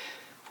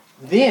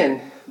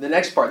 Then, the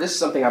next part, this is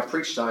something I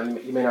preached on,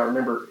 you may not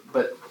remember,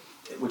 but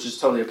which is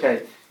totally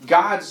okay.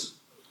 God's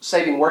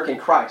saving work in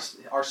Christ,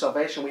 our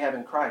salvation we have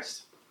in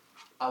Christ,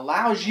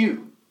 allows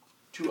you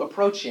to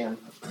approach him,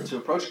 to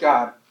approach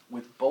God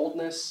with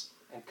boldness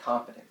and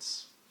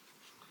confidence.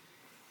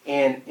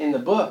 And in the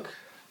book,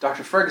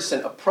 Dr.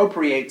 Ferguson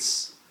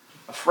appropriates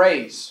a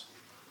phrase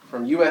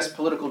from U.S.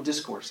 political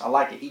discourse. I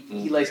like it.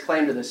 He lays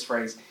claim to this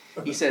phrase.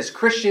 He says,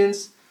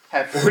 Christians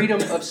have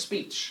freedom of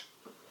speech.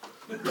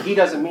 He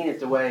doesn't mean it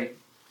the way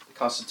the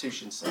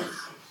Constitution says.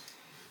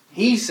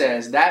 He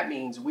says that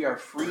means we are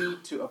free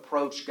to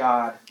approach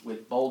God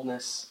with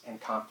boldness and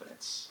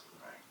confidence.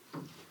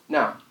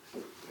 Now,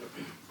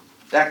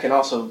 that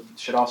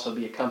should also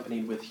be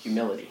accompanied with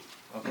humility.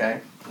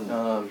 Okay?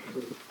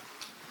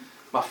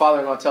 My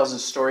father-in-law tells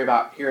this story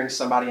about hearing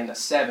somebody in the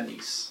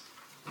 70s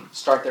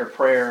start their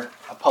prayer,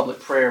 a public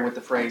prayer, with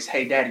the phrase,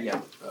 "Hey,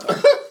 Daddy-o."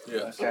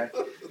 Yes. Okay?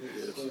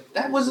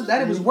 It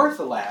was worth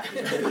the laugh.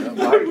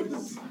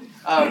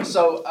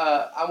 So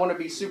I want to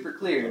be super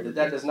clear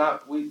that does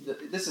not.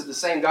 This is the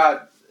same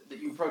God that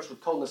you approach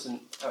with boldness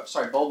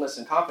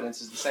and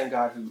confidence is the same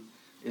God who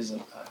is a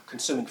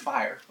consuming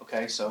fire.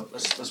 Okay, so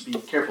let's be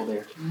careful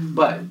there.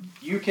 But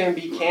you can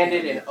be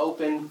candid and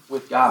open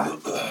with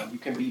God. You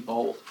can be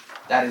bold.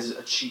 That is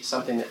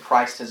something that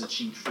Christ has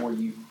achieved for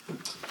you.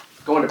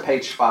 Going to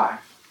page 5.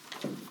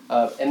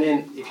 And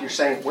then if you're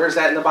saying, where's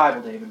that in the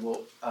Bible, David?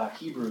 Well,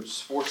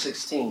 Hebrews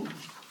 4:16.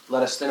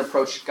 Let us then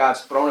approach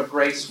God's throne of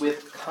grace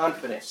with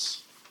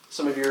confidence.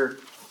 Some of your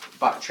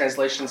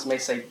translations may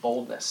say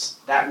boldness.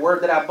 That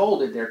word that I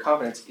bolded there,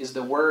 confidence, is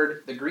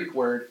the Greek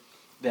word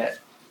that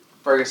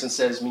Ferguson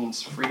says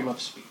means freedom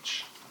of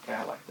speech. Okay,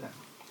 I like that.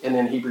 And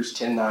then Hebrews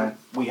 10:9,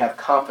 we have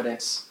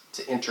confidence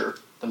to enter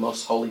the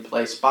most holy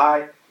place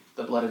by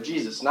the blood of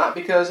Jesus. Not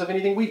because of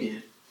anything we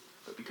did,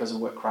 but because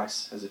of what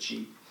Christ has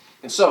achieved.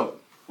 And so,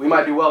 we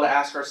might do well to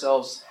ask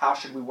ourselves, how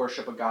should we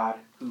worship a God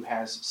who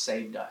has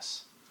saved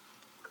us?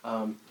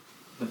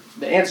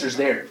 The answer's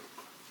there.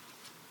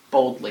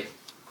 Boldly.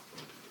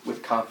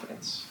 With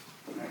confidence.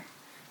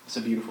 It's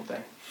a beautiful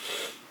thing.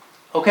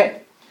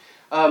 Okay.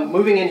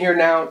 Moving in here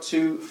now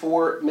to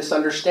 4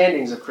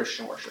 misunderstandings of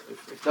Christian worship.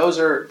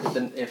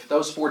 If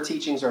those 4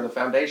 teachings are the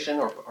foundation,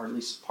 or at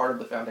least part of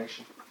the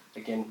foundation,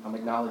 again, I'm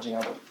acknowledging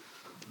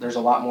there's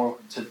a lot more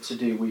to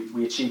do.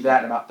 We achieved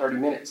that in about 30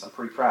 minutes. I'm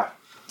pretty proud.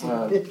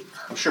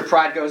 I'm sure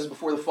pride goes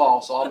before the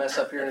fall, so I'll mess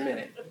up here in a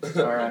minute.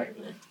 All right.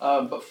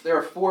 But there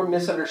are 4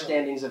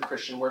 misunderstandings of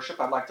Christian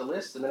worship I'd like to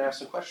list, and then I have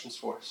some questions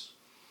for us.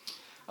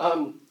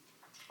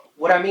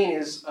 What I mean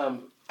is,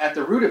 at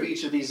the root of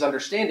each of these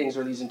understandings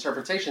or these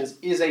interpretations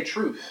is a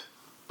truth,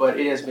 but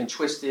it has been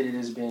twisted, it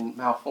has been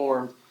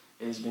malformed,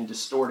 it has been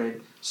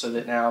distorted, so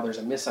that now there's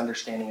a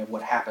misunderstanding of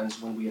what happens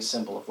when we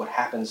assemble, of what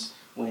happens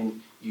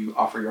when you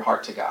offer your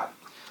heart to God.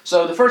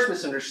 So the first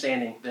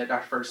misunderstanding that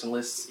Dr. Ferguson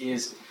lists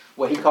is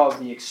what he calls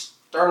the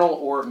external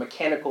or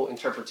mechanical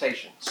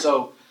interpretation.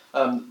 So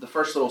the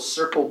first little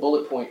circle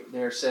bullet point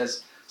there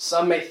says,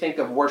 some may think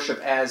of worship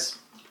as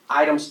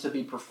items to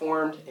be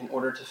performed in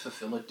order to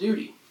fulfill a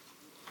duty.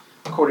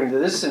 According to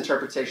this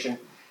interpretation,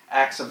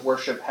 acts of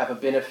worship have a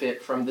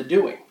benefit from the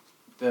doing,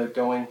 the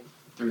going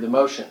through the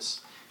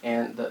motions.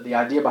 And the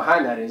idea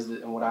behind that is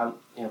that, and what I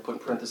put in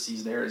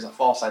parentheses there is a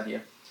false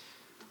idea.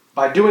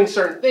 By doing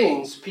certain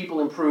things,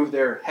 people improve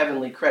their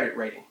heavenly credit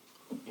rating,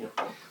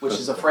 which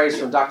is a phrase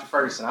from Dr.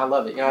 Ferguson. I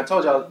love it. I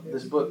told y'all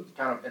this book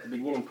kind of at the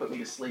beginning put me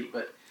to sleep,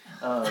 but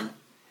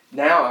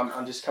now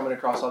I'm just coming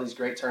across all these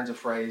great turns of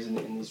phrase and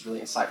these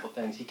really insightful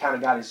things. He kind of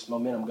got his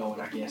momentum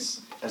going, I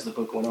guess, as the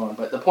book went on.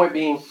 But the point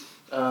being,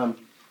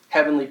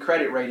 heavenly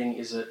credit rating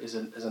is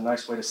a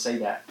nice way to say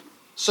that.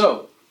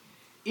 So,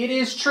 it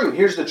is true.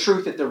 Here's the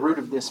truth at the root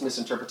of this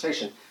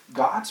misinterpretation.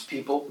 God's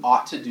people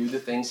ought to do the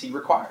things He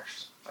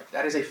requires.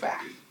 That is a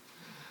fact.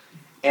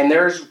 And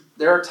there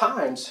are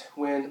times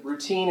when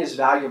routine is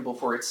valuable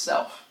for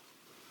itself,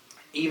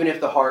 even if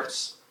the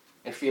hearts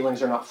and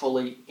feelings are not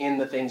fully in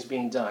the things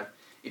being done.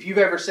 If you've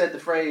ever said the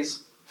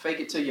phrase, fake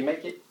it till you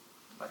make it,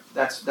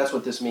 that's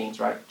what this means,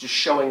 right? Just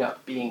showing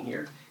up, being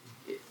here.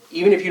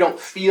 Even if you don't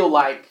feel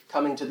like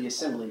coming to the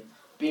assembly,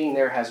 being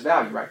there has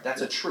value, right?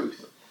 That's a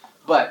truth.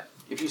 But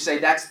if you say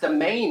that's the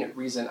main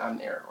reason I'm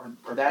there,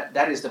 or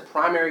that is the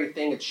primary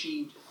thing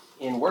achieved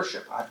in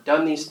worship, I've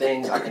done these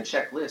things, I can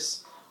check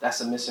lists,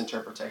 that's a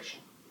misinterpretation.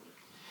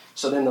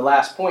 So then the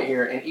last point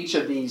here, and each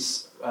of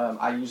these,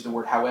 I use the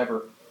word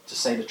however to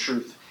say the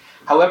truth.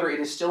 However, it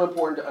is still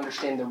important to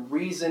understand the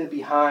reason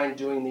behind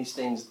doing these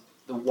things,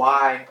 the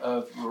why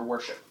of your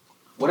worship.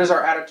 What is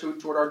our attitude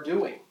toward our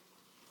doing?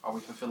 Are we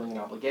fulfilling an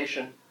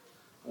obligation,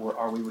 or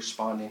are we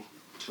responding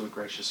to a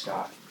gracious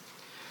God?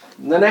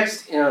 The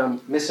next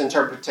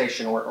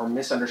misinterpretation or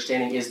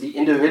misunderstanding is the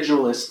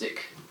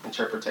individualistic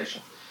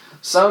interpretation.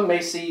 Some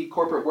may see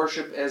corporate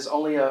worship as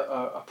only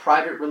a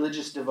private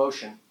religious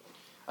devotion,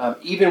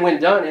 even when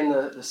done in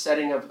the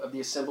setting of the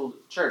assembled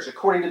church.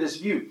 According to this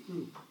view,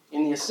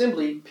 in the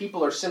assembly,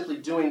 people are simply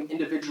doing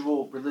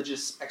individual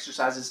religious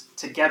exercises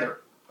together.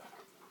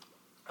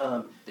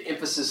 The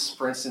emphasis,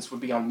 for instance,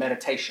 would be on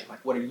meditation.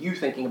 Like, what are you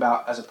thinking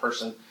about as a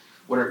person?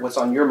 What's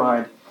on your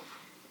mind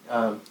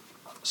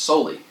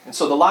solely? And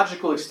so the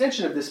logical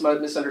extension of this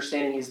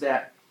misunderstanding is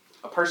that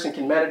a person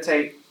can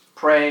meditate,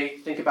 pray,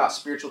 think about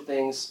spiritual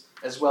things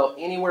as well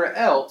anywhere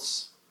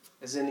else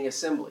as in the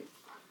assembly.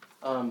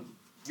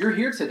 You're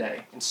here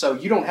today, and so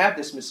you don't have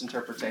this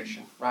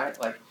misinterpretation, right?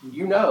 Like,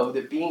 you know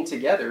that being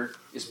together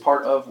is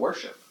part of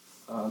worship.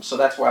 So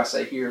that's why I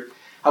say here,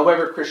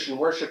 however, Christian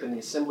worship in the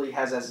assembly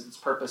has as its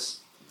purpose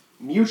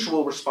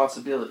mutual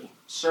responsibility,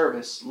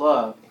 service,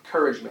 love,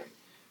 encouragement.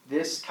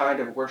 This kind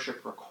of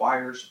worship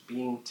requires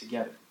being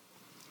together.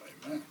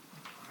 Amen.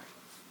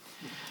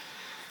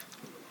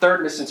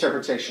 Third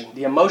misinterpretation,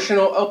 the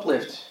emotional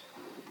uplift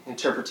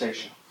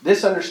interpretation.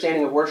 This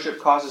understanding of worship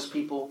causes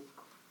people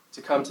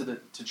to come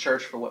to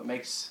church for what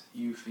makes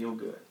you feel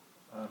good.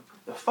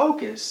 The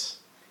focus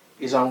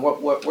is on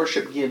what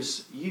worship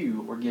gives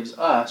you or gives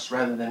us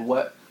rather than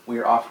what we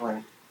are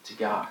offering to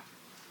God.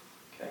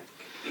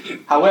 Okay.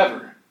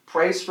 However,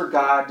 praise for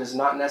God does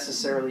not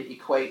necessarily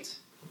equate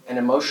an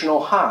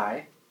emotional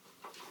high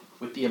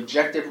with the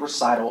objective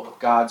recital of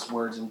God's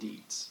words and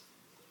deeds.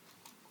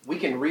 We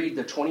can read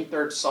the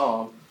 23rd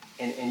Psalm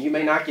and you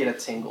may not get a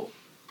tingle.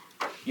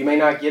 You may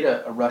not get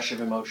a rush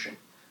of emotion.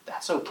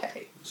 That's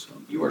okay.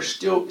 You are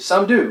still,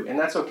 some do, and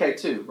that's okay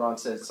too. Ron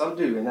says, some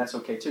do, and that's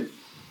okay too.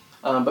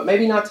 But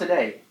maybe not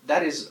today.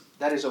 That is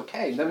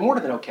okay. More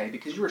than okay,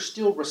 because you are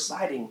still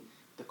reciting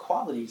the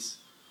qualities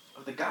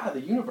of the God of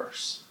the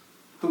universe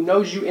who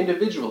knows you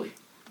individually.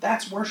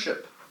 That's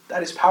worship.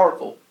 That is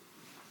powerful,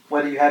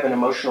 whether you have an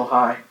emotional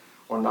high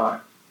or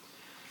not.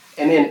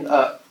 And then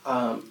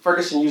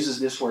Ferguson uses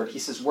this word. He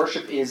says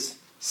worship is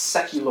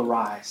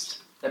secularized.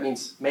 That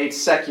means made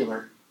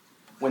secular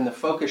when the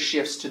focus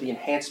shifts to the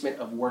enhancement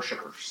of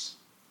worshipers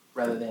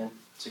rather than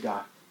to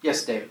God.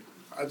 Yes, David?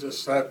 I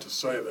just have to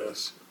say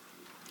this.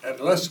 And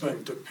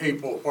listening to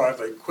people why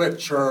they quit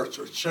church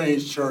or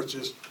change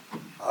churches,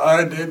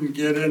 I didn't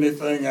get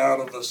anything out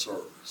of the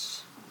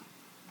service.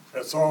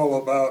 It's all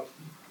about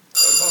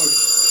emotion.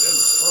 It didn't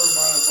stir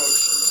my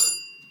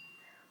emotions.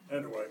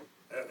 Anyway,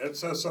 it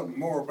says something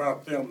more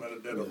about them than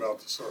it did about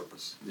the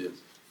service.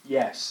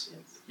 Yes.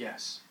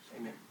 Yes.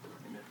 Amen.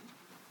 Amen.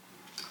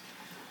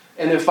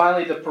 And then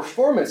finally, the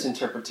performance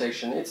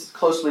interpretation. It's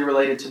closely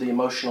related to the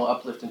emotional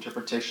uplift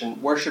interpretation.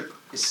 Worship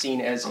is seen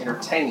as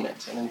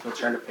entertainment. And then if you'll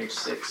turn to page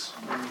 6,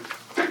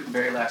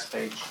 very last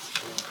page.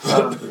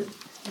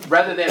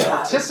 Rather than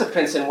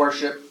participants in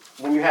worship,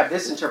 when you have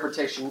this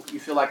interpretation, you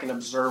feel like an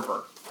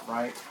observer,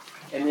 right?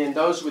 And then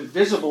those with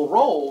visible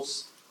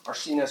roles are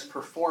seen as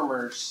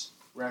performers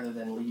rather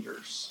than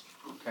leaders,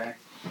 okay?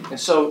 And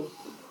so,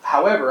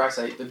 however, I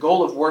say the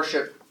goal of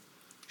worship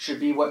should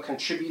be what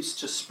contributes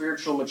to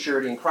spiritual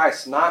maturity in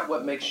Christ, not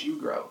what makes you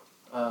grow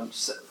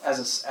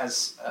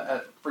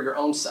for your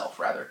own self,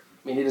 rather.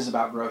 I mean, it is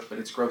about growth, but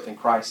it's growth in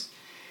Christ.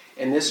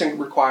 And this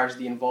requires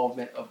the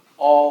involvement of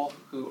all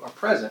who are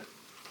present.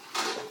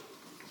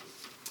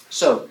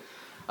 So,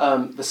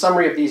 the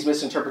summary of these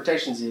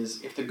misinterpretations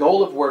is, if the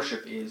goal of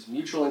worship is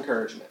mutual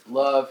encouragement,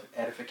 love,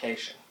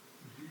 edification,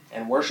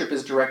 and worship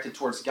is directed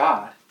towards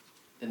God,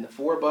 then the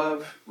 4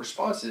 above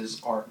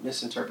responses are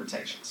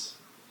misinterpretations.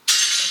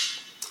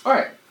 All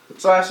right,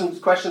 so I have some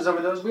questions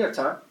over those. We have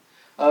time.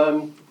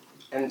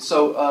 And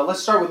so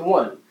let's start with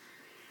one.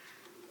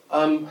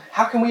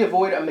 How can we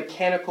avoid a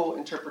mechanical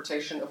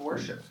interpretation of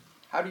worship?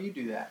 How do you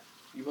do that?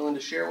 You willing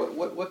to share?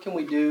 What can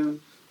we do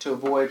to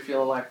avoid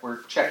feeling like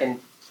we're checking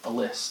a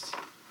list?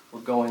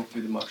 We're going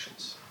through the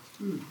motions.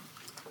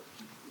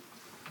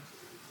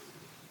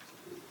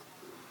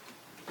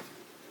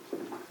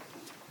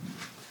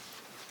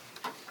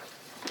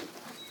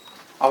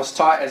 I was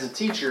taught as a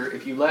teacher,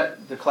 if you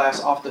let the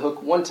class off the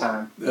hook one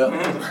time,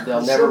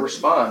 they'll never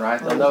respond,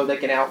 right? They'll know they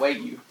can outweigh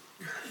you.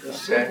 The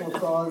simple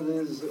thought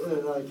is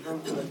that I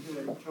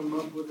come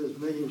up with is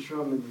making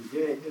sure I'm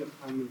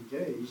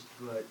engaged,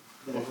 but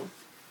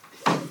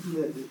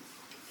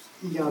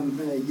you got to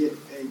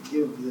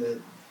give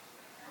the,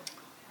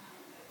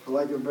 for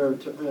lack of a better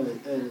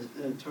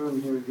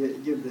term here,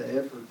 give the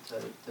effort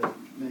to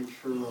make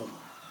sure,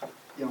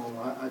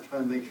 I try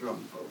to make sure I'm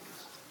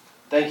focused.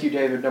 Thank you,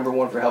 David, number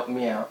 1, for helping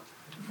me out,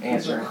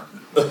 answering.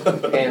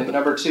 And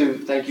number 2,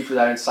 thank you for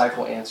that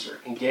insightful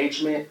answer.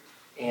 Engagement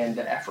and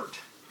the effort.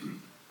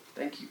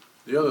 Thank you.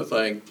 The other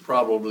thing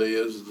probably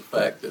is the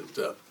fact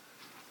that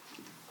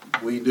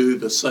we do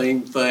the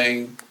same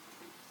thing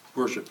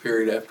worship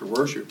period after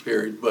worship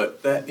period,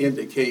 but that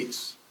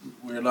indicates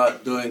we're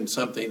not doing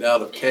something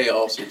out of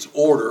chaos. It's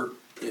order.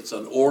 It's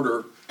an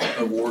order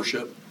of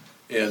worship.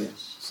 And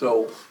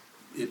so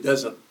it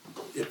doesn't,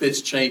 if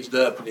it's changed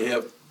up and you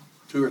have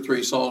 2 or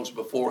 3 songs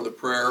before the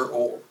prayer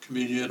or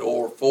communion,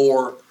 or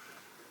 4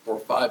 or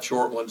 5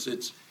 short ones,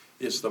 it's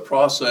the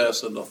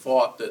process and the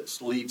thought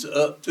that leads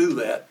up to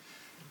that.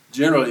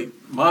 Generally, in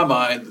my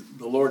mind,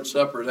 the Lord's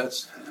Supper,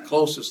 that's the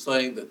closest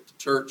thing that the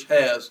church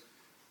has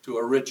to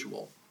a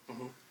ritual,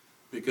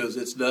 because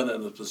it's done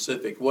in a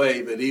specific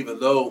way. But even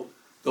though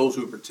those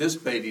who are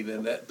participating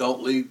in that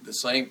don't lead the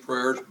same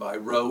prayers by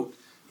rote,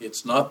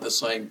 it's not the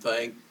same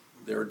thing.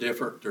 They're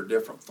different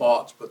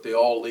thoughts, but they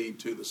all lead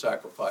to the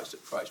sacrifice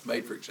that Christ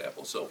made, for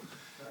example. So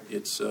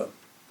it's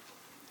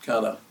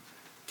kind of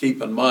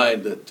keep in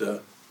mind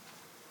that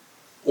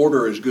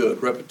order is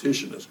good,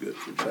 repetition is good,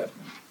 for example.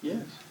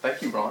 Yes.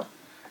 Thank you, Ron.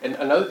 And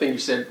another thing you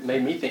said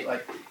made me think,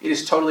 like, it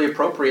is totally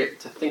appropriate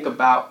to think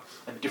about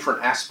a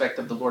different aspect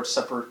of the Lord's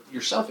Supper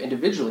yourself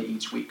individually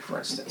each week, for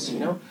instance. You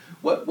know,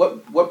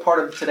 what part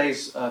of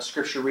today's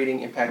scripture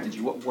reading impacted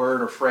you? What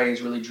word or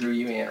phrase really drew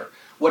you in? Or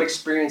what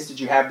experience did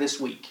you have this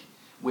week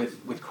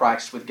with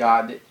Christ, with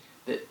God,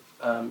 that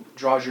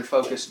draws your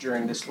focus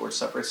during this Lord's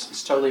Supper?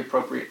 It's totally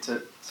appropriate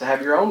to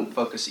have your own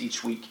focus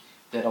each week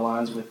that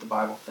aligns with the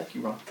Bible. Thank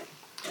you, Ron.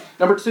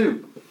 Number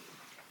 2,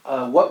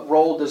 what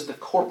role does the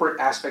corporate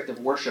aspect of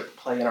worship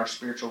play in our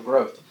spiritual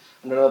growth?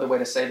 And another way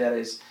to say that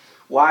is,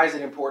 why is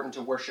it important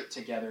to worship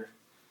together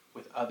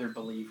with other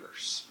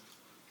believers?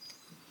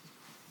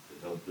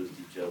 To help lift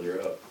each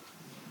other up.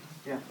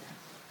 Yeah.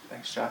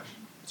 Thanks, Josh.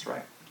 That's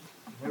right.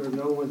 You never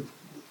know when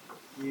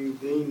you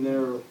being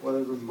there or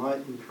whatever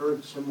might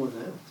encourage someone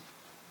else.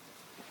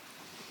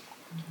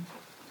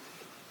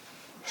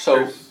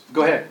 So,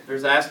 go ahead.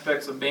 There's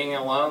aspects of being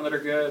alone that are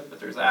good, but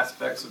there's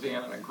aspects of being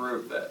in a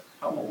group that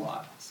help a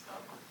lot. So,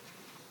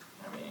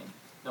 I mean,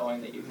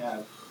 knowing that you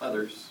have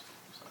others.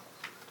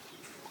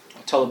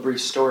 I'll tell a brief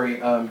story.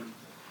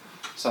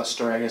 It's not a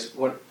story, I guess.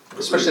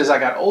 Especially as I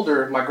got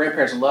older, my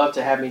grandparents loved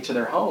to have me to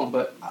their home,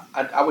 but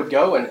I would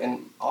go,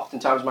 and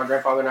oftentimes my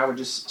grandfather and I would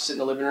just sit in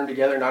the living room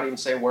together, not even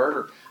say a word,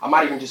 or I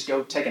might even just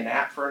go take a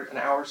nap for an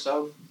hour or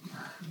so.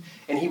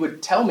 And he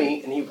would tell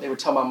me, and they would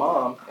tell my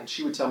mom, and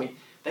she would tell me,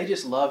 they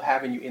just love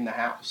having you in the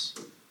house.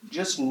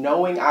 Just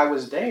knowing I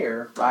was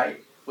there,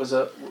 right,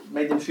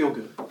 made them feel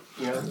good,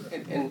 you know.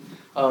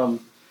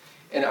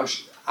 And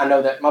I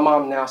know that my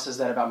mom now says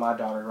that about my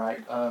daughter, right?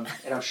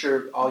 And I'm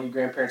sure all you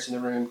grandparents in the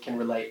room can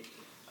relate.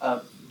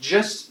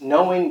 Just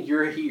knowing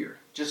you're here,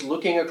 just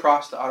looking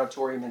across the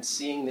auditorium and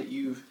seeing that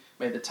you've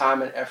made the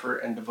time and effort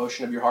and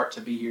devotion of your heart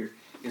to be here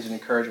is an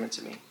encouragement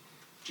to me.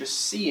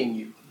 Just seeing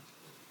you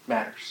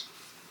matters.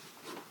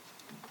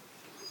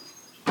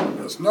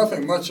 There's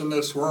nothing much in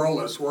this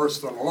world that's worse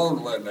than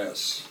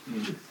loneliness.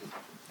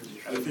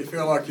 If you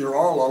feel like you're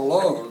all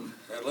alone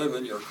and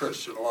living your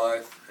Christian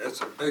life,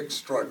 it's a big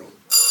struggle.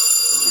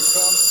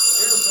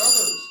 Here's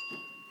others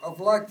of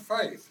like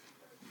faith.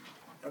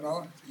 You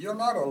know, you're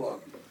not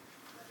alone.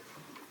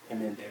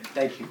 Amen, David.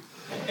 Thank you.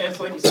 And it's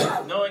like you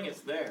said, knowing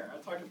it's there.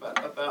 I talked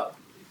about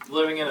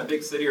living in a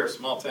big city or a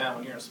small town.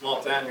 When you're in a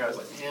small town, you're always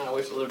like, man, I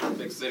wish I lived in a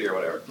big city or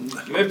whatever.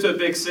 You move to a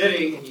big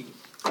city, and you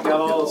got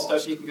all the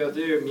stuff you can go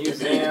do,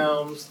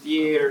 museums,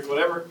 theaters,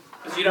 whatever.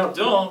 Because you don't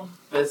do them,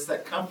 but it's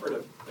that comfort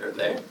of they're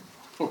there.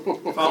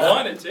 If I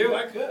wanted to,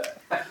 I could.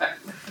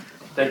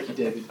 Thank you,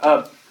 David.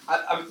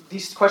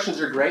 These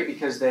questions are great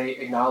because they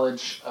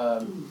acknowledge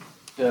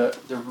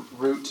the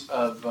root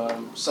of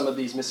some of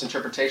these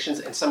misinterpretations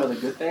and some of the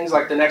good things.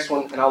 Like the next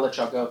one, and I'll let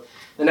y'all go.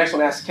 The next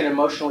one asks, can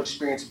emotional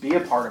experience be a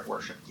part of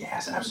worship?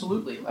 Yes,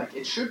 absolutely. Like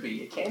it should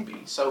be. It can be.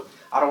 So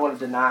I don't want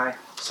to deny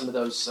some of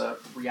those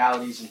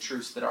realities and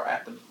truths that are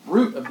at the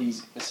root of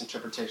these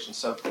misinterpretations.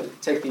 So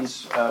take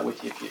these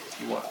with you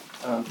if you want.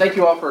 Thank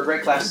you all for a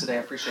great class today. I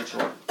appreciate you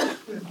all.